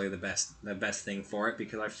necessarily the best thing for it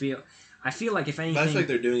because I feel like if anything, But I feel like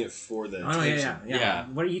they're doing it for the attention. yeah.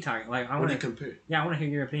 What are you talking? Like I What want do you to compare? Yeah, I want to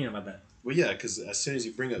hear your opinion about that. Well, yeah, because as soon as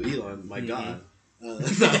you bring up Elon, my God.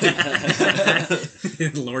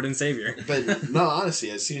 Lord and Savior. But no,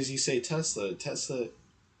 honestly, as soon as you say Tesla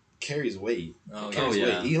carries weight. Oh, Carries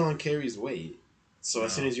yeah. weight. Elon carries weight. So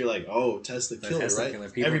as soon as you're like, oh, Tesla The killer, Tesla right? killer,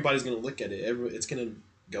 people- Everybody's gonna look at it. It's gonna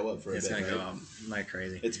go up for It's a bit. gonna go Right? up like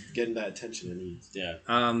crazy. It's getting that attention it needs. Yeah.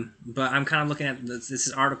 But I'm kind of looking at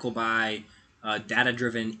this article by a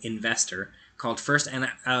data-driven investor called First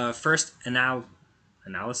Analyst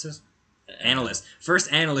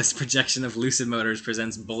projection of Lucid Motors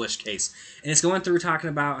presents bullish case, and it's going through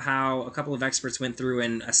talking about how a couple of experts went through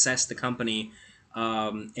and assessed the company,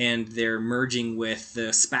 and they're merging with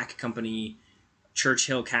the SPAC company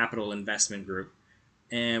Churchill Capital Investment Group,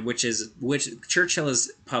 and which Churchill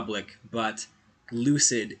is public, but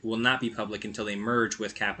Lucid will not be public until they merge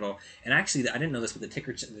with Capital. And actually, I didn't know this, but the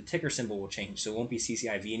ticker symbol will change, so it won't be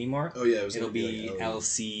CCIV anymore. Oh yeah, It'll be like,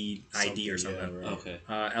 LCID or something. Yeah, right. Okay.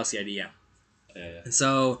 LCID, yeah. Yeah. And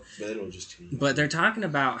so, But it'll just change. but they're talking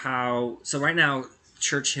about how right now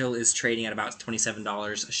Churchill is trading at about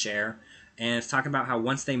 $27 a share, and it's talking about how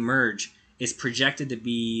once they merge, it's projected to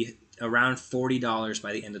be around $40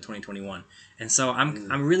 by the end of 2021. And so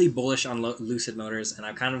I'm really bullish on Lucid Motors, and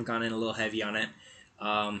I've kind of gone in a little heavy on it.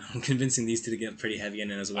 I'm convincing these two to get pretty heavy in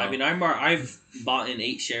it as well. I mean, I've bought in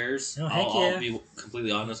 8 shares. Oh, heck I'll yeah. be completely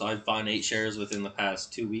honest. I've bought in 8 shares within the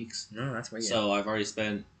past 2 weeks. No, that's way. So I've already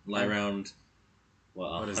spent around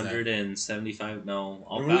What is that? 175. No,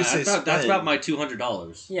 When we say that's spend- about my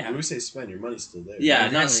 $200. Yeah. When we say spend, your money's still there. Yeah,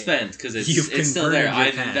 Exactly. not spent because You've it's still converted there. your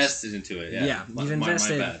I've cash. invested into it. Yeah, Yeah, you've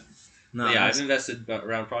invested- My bad. No, Yeah, that's- I've invested probably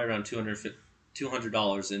around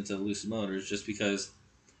 $200 into Lucid Motors just because,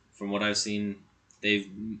 from what I've seen,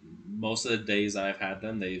 most of the days I've had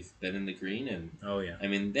them, they've been in the green, and Oh yeah. I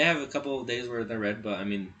mean they have a couple of days where they're red, but I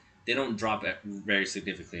mean they don't drop very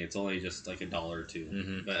significantly. It's only just like $1 or $2.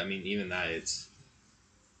 Mhm. But I mean even that, it's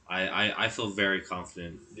I feel very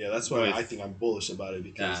confident. Yeah, that's why With- I think I'm bullish about it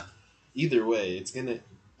because Yeah. either way, it's gonna.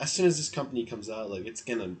 As soon as this company comes out, like it's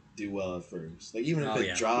gonna do well at first. Like even if Oh, it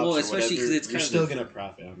yeah. drops Well, or especially 'cause whatever, it's you're kind still of- gonna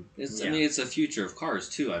profit. It's Yeah. I mean it's a future of cars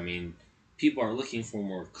too. I mean people are looking for a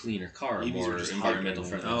more cleaner car, EVs are more just environmental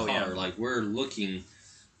hype right friendly now. Oh, car. yeah. Like we're looking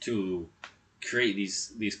to create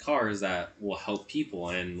these cars that will help people,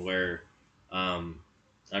 and where I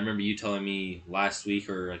remember you telling me last week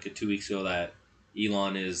or like 2 weeks ago that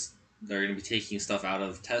they're going to be taking stuff out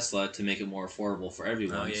of Tesla to make it more affordable for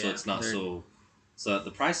everyone. Oh, So yeah. it's not so that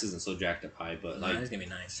the price isn't so jacked up high, but No, like that's gonna be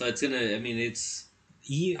nice. so it's gonna. I mean, it's.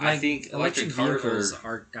 I think electric electric cars vehicles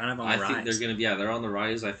are kind of on the I rise. think they're gonna be they're on the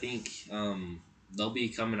rise. I think they'll be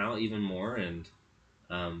coming out even more, and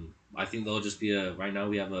I think they'll just be right now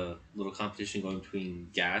we have a little competition going between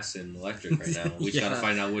gas and electric right now. We just gotta Yeah,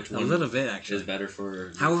 find out which a one little bit is actually. better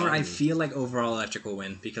for. The However, I economy. feel like overall electric will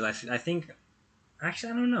win because I think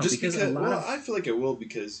Actually, I don't know. Just because a lot of I feel like it will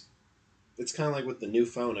because it's kind of like with the new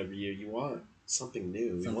phone every year. You want something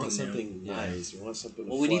new. You want something nice. You want something.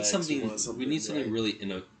 Well, to we flex. need something. You want something We need something right.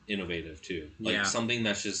 really innovative too. Like something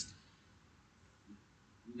that's just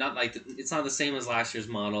not like it's not the same as last year's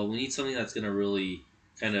model. We need something that's gonna really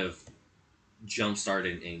kind of jumpstart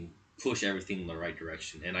and push everything in the right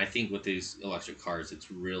direction. And I think with these electric cars, it's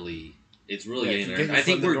really getting there. I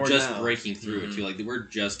think we're just breaking through it too. Like we're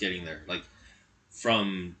just getting there. Like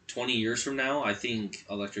from 20 years from now, I think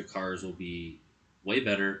electric cars will be way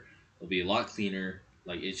better. They'll be a lot cleaner.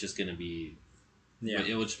 Like it's just gonna be. Yeah,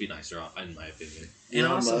 it would just be nicer, in my opinion.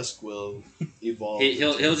 Elon Musk will evolve.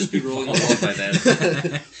 He'll just be ruling the world by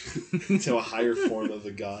then. To a higher form of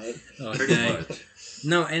a god. Pretty much.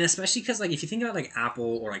 No, and especially because, like, if you think about, like,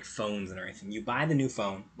 Apple or, like, phones and everything, you buy the new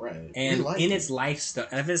phone. Right. And in its lifestyle,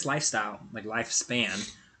 like,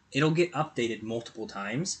 lifespan, it'll get updated multiple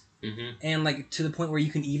times. Mm-hmm. And, like, to the point where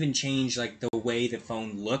you can even change, like, the way the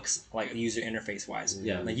phone looks, like, user interface-wise.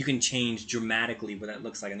 Yeah. Like, you can change dramatically what that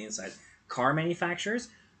looks like on the inside. Car manufacturers,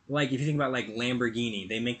 like, if you think about, like, Lamborghini,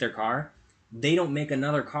 they make their car. They don't make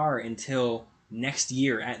another car until next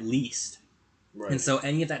year at least. Right. And so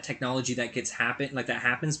any of that technology that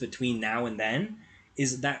happens between now and then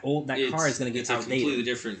is car is going to get outdated. It's a completely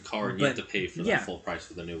different car, and you have to pay for the full price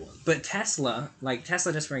for the new one. But Tesla,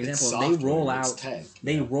 just for example,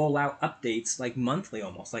 they roll out updates like monthly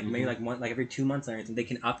almost, like maybe like every 2 months or anything. They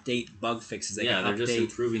can update bug fixes. They're just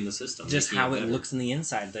improving the system, just how it looks on the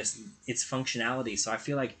inside, its functionality. So I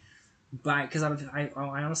feel like because I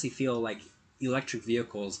honestly feel like electric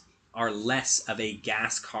vehicles are less of a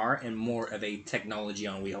gas car and more of a technology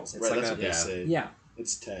on wheels. It's right, that's what they say. Yeah.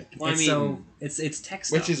 It's tech. Well, it's tech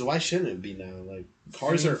stuff. Which is why shouldn't it be now? Like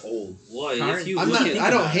cars are old. Well, if you I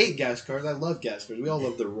don't hate gas cars. I love gas cars. We all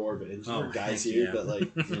love the roar of engines. We're guys here, but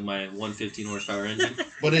like my 115 horsepower engine.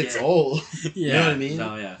 But it's old. Yeah. You know what I mean?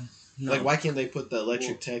 Oh yeah. No. Like why can't they put the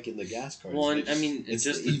electric tech in the gas cars? Well, I mean, it's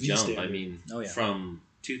just the jump. Standard. I mean, from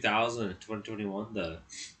 2000 to 2021, the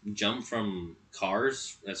jump from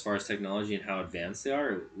cars as far as technology and how advanced they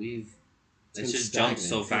are, it's just jumped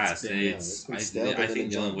so fast. I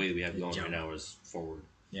think the only way we have going right now is forward.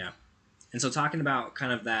 Yeah. And so talking about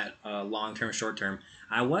kind of that long term, short term,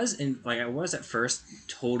 I was at first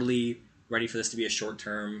totally ready for this to be a short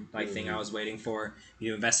term thing I was waiting for.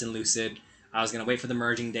 You invest in Lucid. I was gonna wait for the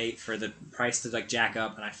merging date for the price to jack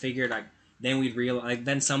up, and I figured then we'd realize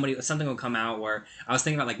then something will come out where I was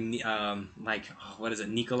thinking about what is it,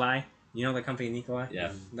 Nikolai? You know the company Nikolai?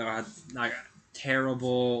 Yeah. No,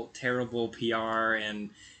 terrible PR and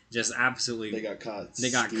just absolutely they got caught. They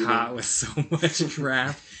got caught with so much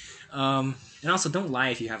crap. And also don't lie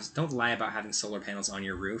about having solar panels on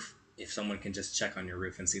your roof if someone can just check on your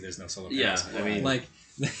roof and see there's no solar panels. Yeah, I mean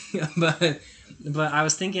but I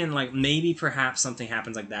was thinking maybe perhaps something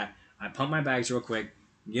happens like that. I pump my bags real quick,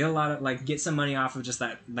 get some money off of just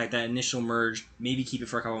that that initial merge, maybe keep it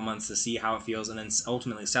for a couple of months to see how it feels and then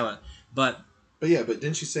ultimately sell it. But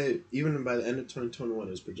didn't you say even by the end of 2021 it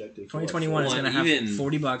was projected? 2021 is going to have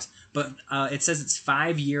 $40, but it says it's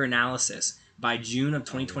 5-year analysis. By June of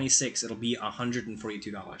 2026, it'll be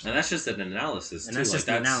 $142. And that's just an analysis. And that's just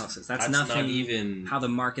an analysis. That's nothing. Not even how the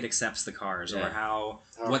market accepts the cars or how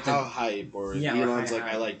hype or Elon's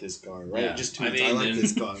I like this car, right? Yeah. Just tweets, I like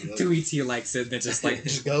this car. Tweets he likes it that just it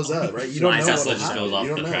just goes up, right? You don't know Tesla just goes off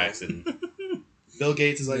the tracks and. Bill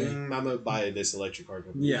Gates is like, I'm gonna buy this electric car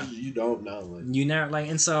company. Yeah, you don't know. You never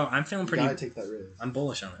and so I'm feeling pretty. You gotta take that risk. I'm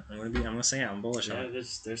bullish on it. I'm gonna say I'm bullish on it.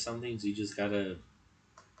 There's some things you just gotta.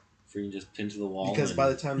 Freaking just pin to the wall. Because by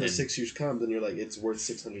the time the 6 years come, then you're like, it's worth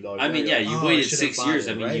 $600. I mean, you waited 6 years.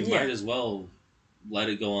 I mean, you might as well let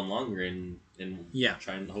it go on longer and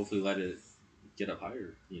try and hopefully let it get up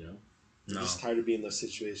higher. You know. I'm just tired of being in those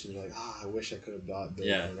situations. You're like, I wish I could have bought this.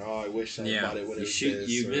 Yeah. Or, I wish I bought it when it was this.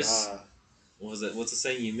 You miss. What was it? What's the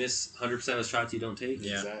saying? You miss 100% of the shots you don't take.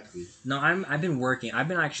 Yeah. Exactly. No, I've been working. I've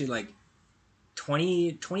been actually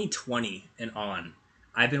 2020 and on.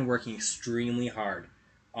 I've been working extremely hard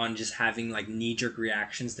on just having knee-jerk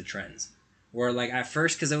reactions to trends. Where at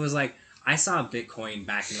first, because it was I saw Bitcoin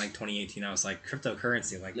back in 2018. I was like,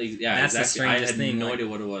 cryptocurrency, that's the strangest thing. I had no idea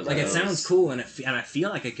what it was. It sounds cool and I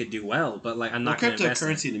feel like it could do well, but I'm not going to invest in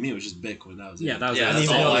it. Cryptocurrency to me was just Bitcoin. That was it. That's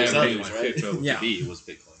all I ever knew crypto to be was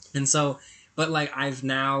Bitcoin. And so, but I've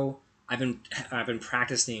been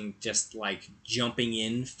practicing just jumping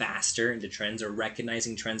in faster into trends or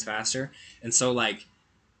recognizing trends faster, and so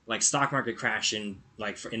stock market crash in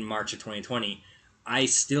March of 2020, I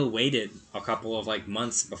still waited a couple of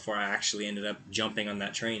months before I actually ended up jumping on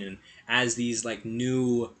that train. And as these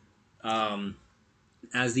new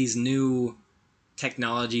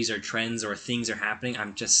technologies or trends or things are happening,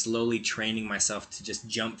 I'm just slowly training myself to just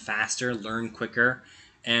jump faster, learn quicker,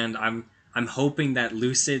 and I'm hoping that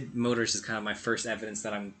Lucid Motors is kind of my first evidence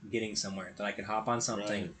that I'm getting somewhere, that I can hop on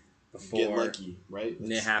something before get lucky, right?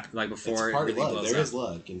 it happens, like before it's part it of really luck. blows There up. is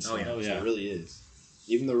luck in stuff. Oh, yeah. It really is.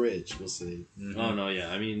 Even the rich will say. Mhm. Oh no, yeah.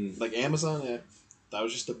 I mean, Like Amazon, that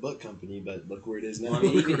was just a book company, but look where it is now. well, I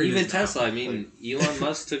mean, Look where it even is now. Tesla. I mean, Elon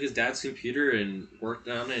Musk took his dad's computer and worked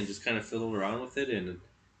on it and just kind of fiddled around with it. And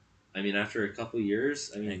I mean, after a couple of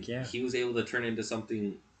years, I mean, Heck yeah. he was able to turn it into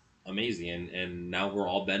something amazing, and now we're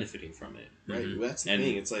all benefiting from it. Right, Mhm. well, that's the And-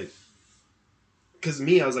 thing. It's like, because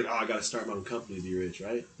me, I was like, oh, I got to start my own company to be rich,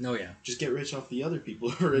 right? Oh yeah, Just get rich off the other people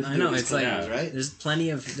who are already I doing know. these It's like companies, right? there's plenty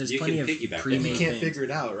of You can piggyback. If pre-made you can't things. figure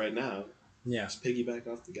it out right now, Yeah, just piggyback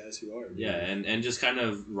off the guys who are. Yeah, and just kind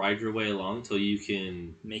of ride your way along till you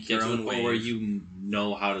can make get your to the own point way. where you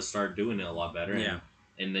know how to start doing it a lot better. Yeah.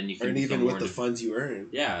 And then you Or can and become even more with the into- funds you earn.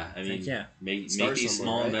 Yeah, I mean, Heck yeah. make Start these somewhere,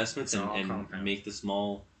 small right? investments It's all and compound. make the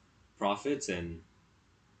small profits and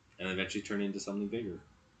eventually turn into something bigger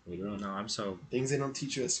later on. No, I'm so. Things they don't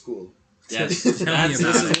teach you at school. Yes, Tell me this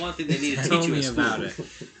about is it. one thing they need to Tell teach you me at school. about it.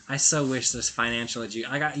 I so wish this financial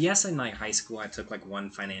I got in like high school. I took like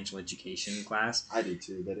one financial education class, I did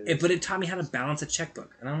too, but it taught me how to balance a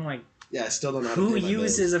checkbook, and I'm like, yeah, I still don't know how to who pay my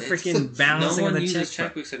uses bills. a freaking balancing no of one the uses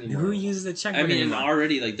checkbook? checkbooks anymore. Who uses the checkbook I mean, and anymore?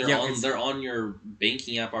 already like Yeah, it's- they're on your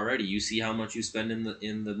banking app already. You see how much you spend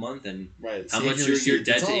in the month and Right. how Save much your receipts.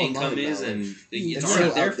 debt It's to all income online is, now, and like, it's it's already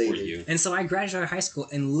so there for outdated. you. And so I graduated high school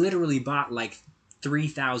and literally bought like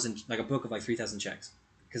 3,000, like a book of like 3,000 checks.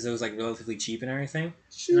 Because it was like relatively cheap and everything,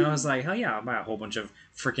 and I was like, "Hell yeah, I'll buy a whole bunch of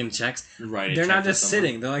freaking checks." Right, They're not just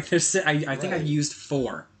sitting; they're like I think I've Right. used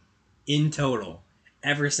 4 in total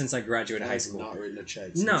ever since I graduated high I've school. not written a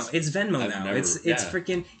check. No, since- it's Venmo I've now. never- It's yeah.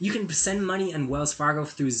 freaking. You can send money on Wells Fargo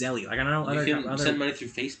through Zelly. Like I don't know You can other send money through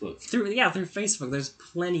Facebook. through Facebook. There's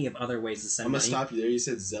plenty of other ways to send I'm gonna money. stop you there. You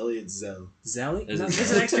said Zelly, it's Zell. Zelly? Is No, it there's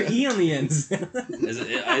Zelle? an extra e on the end. Isn't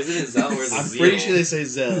it Zelle? Where's the I'm Z? pretty sure they say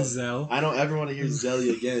Zell. Zelle. I don't ever want to hear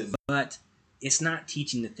Zelly again. But it's not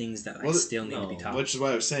teaching the things that I Well, still need to be no. taught. Which is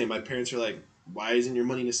why I was saying my parents were like, "Why isn't your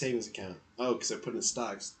money in a savings account?" Oh, because I put it in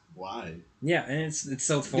stocks. Why? Yeah, and it's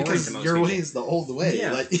so foreign Because to most your people. way is the old way.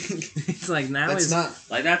 Yeah. Like It's like now that's is not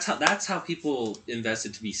Like that's how people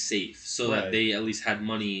invested to be safe, so Right. that they at least had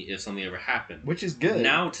money if something ever happened. which is good.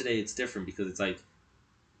 Now today it's different because it's like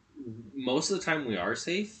most of the time we are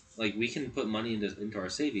safe. Like we can put money into our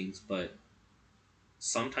savings, but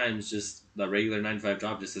sometimes just the regular 9 to 5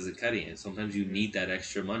 job just isn't cutting it. Sometimes you need that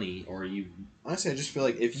extra money, or you. Honestly, I just feel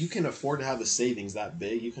like if you can afford to have a savings that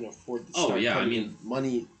big, you can afford to Oh, start yeah, I putting mean-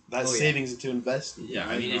 money that Oh, yeah. savings into investing. Yeah, I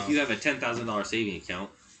right? mean, if you have a $10,000 saving account,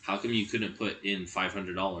 how come you couldn't put in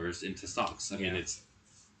 $500 into stocks? I mean, Yeah.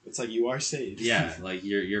 it's like you are safe. yeah, like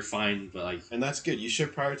you're fine, but like. And that's good. You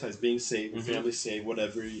should prioritize being safe, your Mhm. family safe,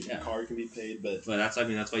 whatever. Your Yeah. car can be paid, but But that's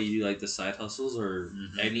why you do like the side hustles or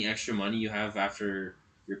Mhm. any extra money you have after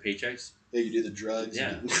your paychecks. yeah, you do the drugs.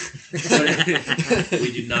 Yeah. you-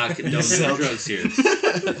 We do not condone You sell- drugs here.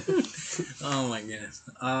 Oh my goodness.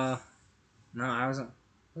 No, I was.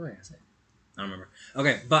 What did I say? I don't remember.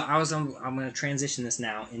 Okay, but I'm going to transition this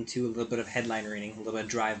now into a little bit of headline reading, a little bit of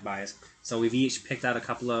drive-bys. So we've each picked out a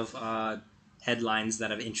couple of headlines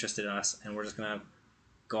that have interested us, and we're just going to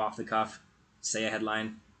go off the cuff, say a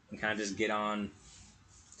headline, and kind of just get on,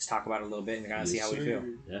 just talk about it a little bit and kind of see how we feel.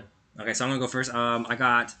 Okay, so I'm going to go first. I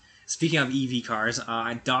got, speaking of EV cars,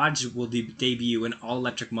 Dodge will debut an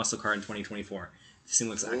all-electric muscle car in 2024. This thing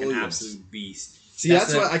looks like Oh, an yes. absolute beast. See,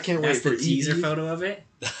 that's why I can't wait That's for the teaser EV. photo of it.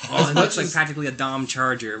 As Oh, it much looks like as- practically a Dom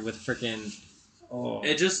Charger with freaking. Oh,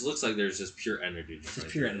 It just looks like there's just pure energy. Just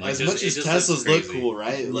pure energy. As just- much it as just looks Teslas look crazy. cool,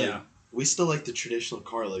 right? Like, yeah. we still like the traditional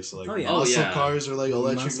car looks. So like Oh, yeah. muscle Oh, yeah. cars are like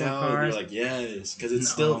electric Muscle now, and cars. you're like, yes, because it No,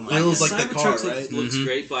 still my feels God. like the car, Cybertruck right? looks Mhm.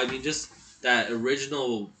 great, but I mean, just that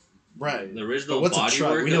original, Right. the original But what's a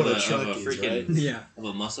truck? bodywork We know of, what a of truck a is, freaking right? Yeah. of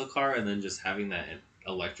a muscle car, and then just having that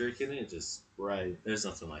electric in it, just Right. there's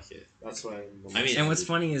nothing like it. That's why. I mean, And what's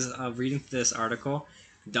funny is reading this article,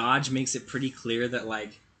 Dodge makes it pretty clear that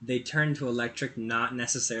like they turned to electric not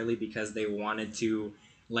necessarily because they wanted to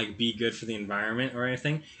like be good for the environment or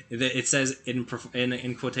anything. It says in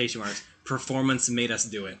quotation marks, "Performance made us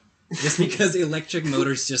do it." Just because electric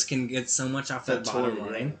motors just can get so much off that That bottom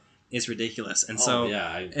torque, line is ridiculous. And Oh, so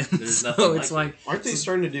yeah, and there's so nothing it's like like Aren't they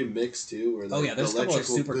starting to do mix too? Where Oh, yeah, there's a couple of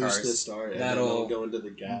electric will boost supercars the start, and that'll- then they'll go into the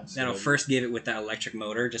gas. that'll and- first give it with that electric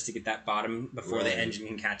motor just to get that bottom before the Right. engine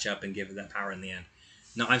can catch up and give it that power in the end.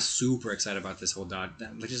 No, I'm super excited about this whole Dodge.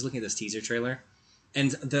 Just looking at this teaser trailer,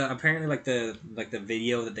 And apparently like the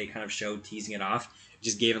video that they kind of showed teasing it off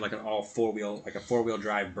just gave it like a 4-wheel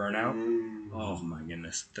drive burnout. Oh my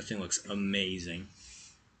goodness, the thing looks amazing.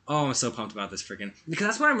 Oh, I'm so pumped about this freaking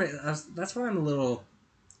because that's where I'm a little.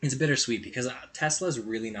 It's bittersweet because Tesla's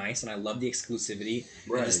really nice and I love the exclusivity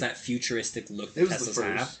and just that futuristic look that Teslas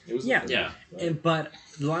have. But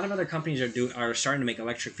a lot of other companies are starting to make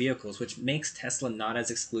electric vehicles, which makes Tesla not as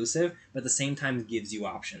exclusive, but at the same time gives you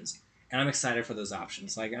options. And I'm excited for those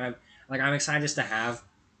options. I'm excited just to have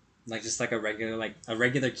a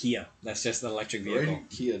regular Kia that's just an electric vehicle. Regular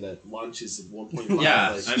Kia that launches at 1.5.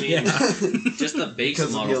 Yeah, I mean, just a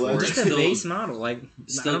base model. Just a base model, like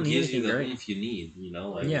still I don't need gives you anything the great. oomph you need.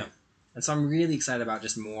 And so I'm really excited about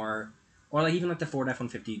just more, or like even like the Ford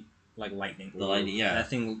F-150 like Lightning. The Lightning, yeah, that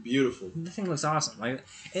thing beautiful. The thing looks awesome. Like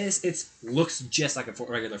it looks just like a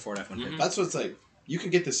regular Ford F-150. Mm-hmm. That's what's like. You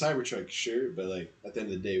can get the Cybertruck, sure, but like at the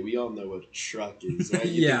end of the day, we all know what a truck is, right?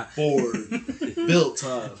 Yeah, Ford built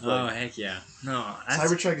tough. Oh heck yeah! No,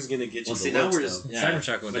 Cybertruck is gonna get you. Well, see, now we're just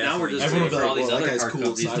Cybertruck will. But now we're just waiting for all these other car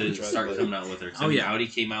companies to start coming out with theirs. Audi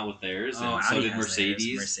came out with theirs, and so did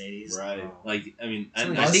Mercedes. Right. Like I mean,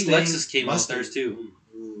 I think Lexus came out with theirs too.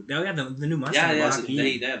 Oh yeah, the new Mustang.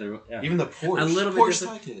 Yeah, even the Porsche. A little bit Porsche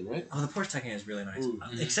Taycan, right? Oh, the Porsche Taycan is really nice.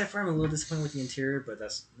 Except for I'm a little disappointed with the interior, but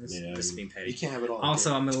that's being petty. You can't have it all.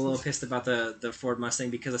 Also, I'm a little pissed about the Ford Mustang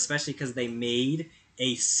because they made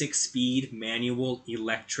a 6-speed manual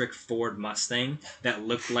electric Ford Mustang that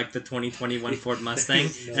looked like the 2021 Ford Mustang.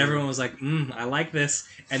 And everyone was like, I like this.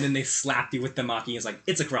 And then they slapped you with the Mach-E. It's like,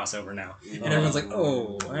 it's a crossover now. And everyone's like,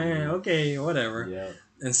 okay, whatever. Yeah.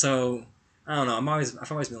 And so, I don't know.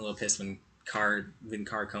 I've always been a little pissed when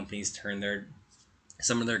car companies turn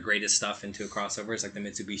some of their greatest stuff into a crossover. It's like the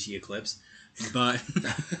Mitsubishi Eclipse. But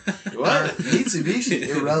what? Mitsubishi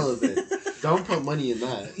irrelevant. Don't put money in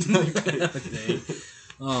that.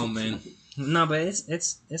 Oh man, no, but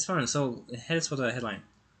it's fun. So hit us with a headline.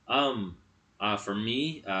 For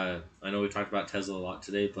me, I know we talked about Tesla a lot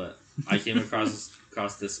today, but I came across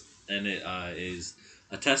this, and it is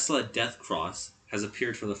a Tesla death cross has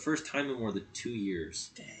appeared for the first time in more than 2 years.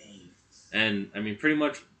 Dang. And I mean, pretty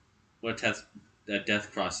much what that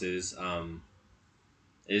death cross is,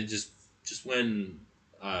 it just when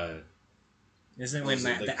isn't it when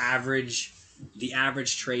the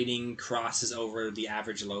average trading crosses over the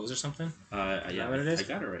average lows or something? Yeah, what it is? I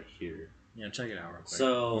got it right here. Yeah, check it out real quick.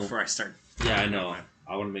 So before I start. Yeah, I know.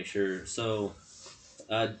 I want to make sure. So,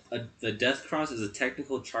 the death cross is a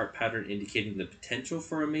technical chart pattern indicating the potential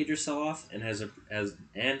for a major sell-off, and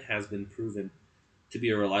has been proven to be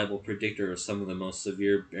a reliable predictor of some of the most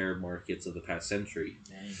severe bear markets of the past century.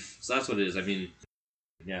 Dang. So that's what it is. I mean,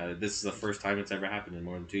 yeah, this is the first time it's ever happened in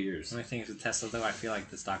more than 2 years. The only thing is with Tesla, though, I feel like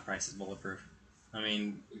the stock price is bulletproof. I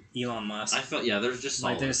mean, Elon Musk. There's just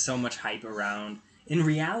solid. There's so much hype around. In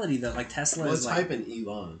reality, though, like Tesla is hype in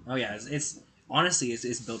Elon. Oh yeah, it's honestly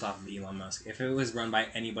it's built off of Elon Musk. If it was run by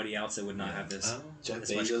anybody else, it would not have this. Jeff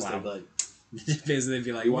this much Bezos, clout. They'd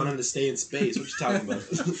be like, "You want him to stay in space? What you talking about?"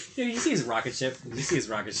 Yeah, you see his rocket ship. To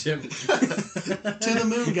the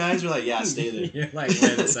moon, guys. We're like, yeah, stay there. You're like,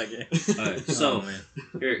 wait a second. So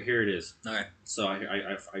here it is. Okay. So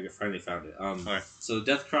I finally found it. Okay. So the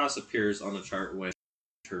death cross appears on the chart when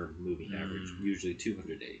term moving average, usually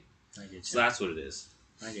 200-day. I get you. So that's what it is.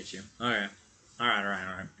 I get you. Okay. All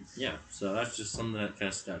right. Yeah. So that's just something that kind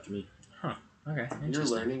of stood out to me. Huh. Okay. You're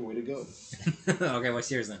learning. Way to go. Okay. What's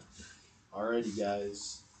yours then? Alrighty,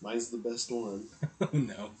 guys. Mine's the best one. Oh,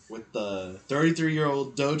 no. With the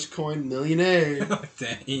 33-year-old Dogecoin millionaire. Oh,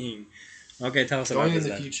 dang. Okay, tell us about Going this.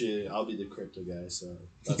 Going in the future, I'll be the crypto guy, so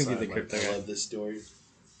that's you can why be the crypto guy. I love this story.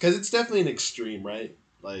 Because it's definitely an extreme, right?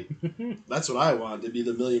 Like, that's what I want, to be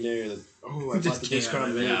the millionaire that, I bought the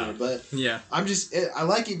Dogecoin millionaire. But yeah. I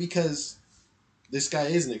like it because this guy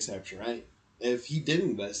is an exception, right? If he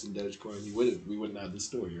didn't invest in Dogecoin, we wouldn't have this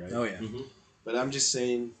story, right? Oh, yeah. Mm-hmm. But I'm just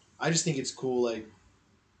saying, I just think it's cool, like,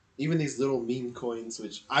 even these little meme coins,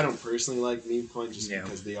 which I don't personally like meme coins just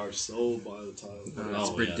because they are so volatile.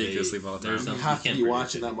 It's ridiculously volatile. You have to be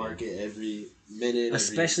watching that market every minute.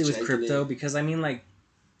 Especially with crypto, because I mean, like,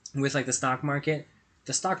 with like the stock market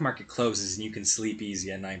closes and you can sleep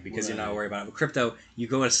easy at night because you're not worried about it. With crypto, you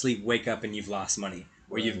go to sleep, wake up, and you've lost money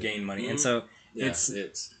or you've gained money. And so it's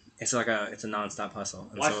like it's a nonstop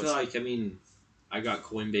hustle. Well, I feel like, I mean, I got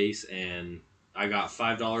Coinbase and I got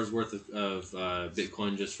 $5 worth of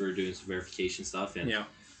Bitcoin just for doing some verification stuff. And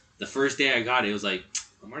the first day I got it, it was like,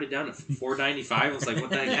 I'm already down to $4.95. I was like, what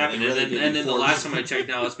the heck happened? And then the last time I checked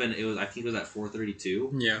now, I think it was at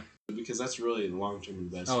 $4.32. Yeah. because that's really a long-term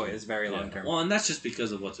investment. Oh, it's very long term. Well, and that's just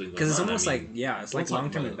because of what's been going on. Because it's almost I mean, it's We'll like talk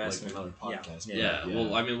long term about it, investment. like another podcast. yeah.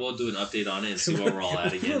 Well, I mean, we'll do an update on it and see where we're all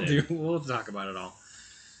at again. We'll talk about it all.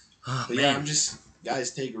 Oh, But man. yeah, I'm just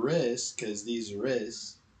guys take risks because these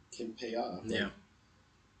risks can pay off. Yeah. Like,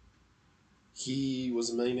 he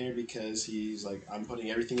was a millionaire because he's like, I'm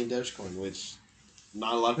putting everything in Dogecoin, which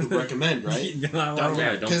not a lot of people recommend, right?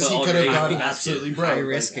 Don't Because put he all could your have eggs in gone the basket. absolutely broke. High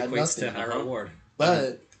risk like, had equates to nothing. high reward.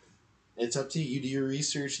 But it's up to you. You do your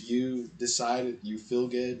research. You decide. You feel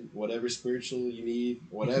good. Whatever spiritual you need.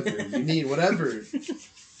 Whatever you need. Whatever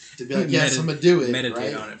to be like, yes, I'm gonna do it.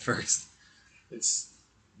 Meditate right? on it first. It's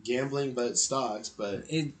gambling, but stocks. But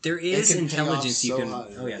There is can pay off intelligence you so can. high,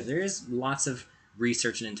 Oh yeah, right? there is lots of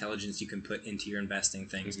research and intelligence you can put into your investing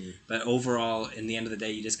things. Mhm. But overall, in the end of the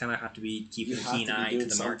day, you just kind of have to be keeping a keen eye to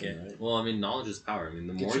the market. Right? Well, I mean, knowledge is power. I mean,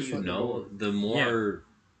 the Get more your you foot in the know, door. the more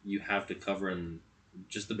you have to cover, and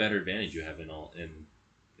just the better advantage you have in all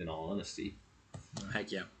honesty.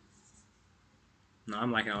 Heck yeah. No,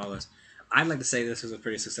 I'm liking all this. I'd like to say this was a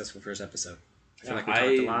pretty successful first episode. I feel like we talked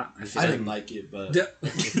a lot. I didn't like it, but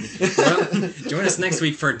Well, join us next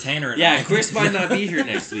week for Tanner and Yeah, I. Chris might not be here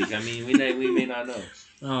next week. I mean, we may not know.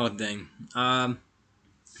 Oh, dang.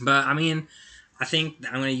 But, I mean, I think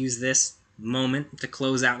I'm going to use this moment to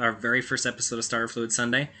close out our very first episode of Starter Fluid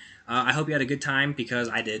Sunday. I hope you had a good time, because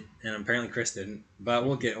I did, and apparently Chris didn't. But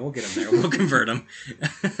we'll get him there. We'll convert him.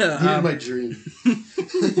 you're my dream.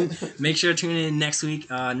 Make sure to tune in next week,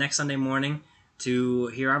 next Sunday morning, to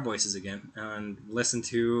hear our voices again and listen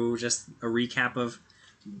to just a recap of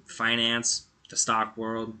finance, the stock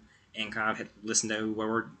world, and kind of listen to where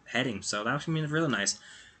we're heading. So that would be really nice.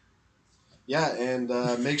 Yeah, and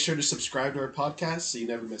make sure to subscribe to our podcast so you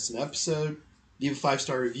never miss an episode. Leave a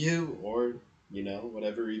 5-star review, or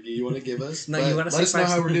whatever review you want to give us. No, But you want to let us say know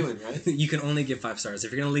 5 how we're doing, right? You can only give 5 stars.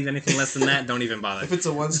 If you're gonna leave anything less than that, don't even bother. If it's a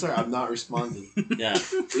 1-star, I'm not responding. Yeah,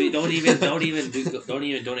 we don't even donate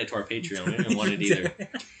to our Patreon. We don't even want it either.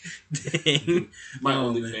 Dang. My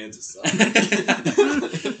Oh, OnlyFans is suck.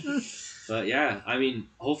 But yeah, I mean,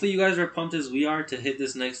 hopefully you guys are pumped as we are to hit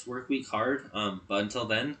this next work week hard. But until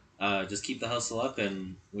then, just keep the hustle up,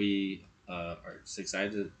 and we are just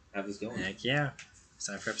excited to have this going. Heck yeah. It's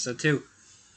time for episode 2.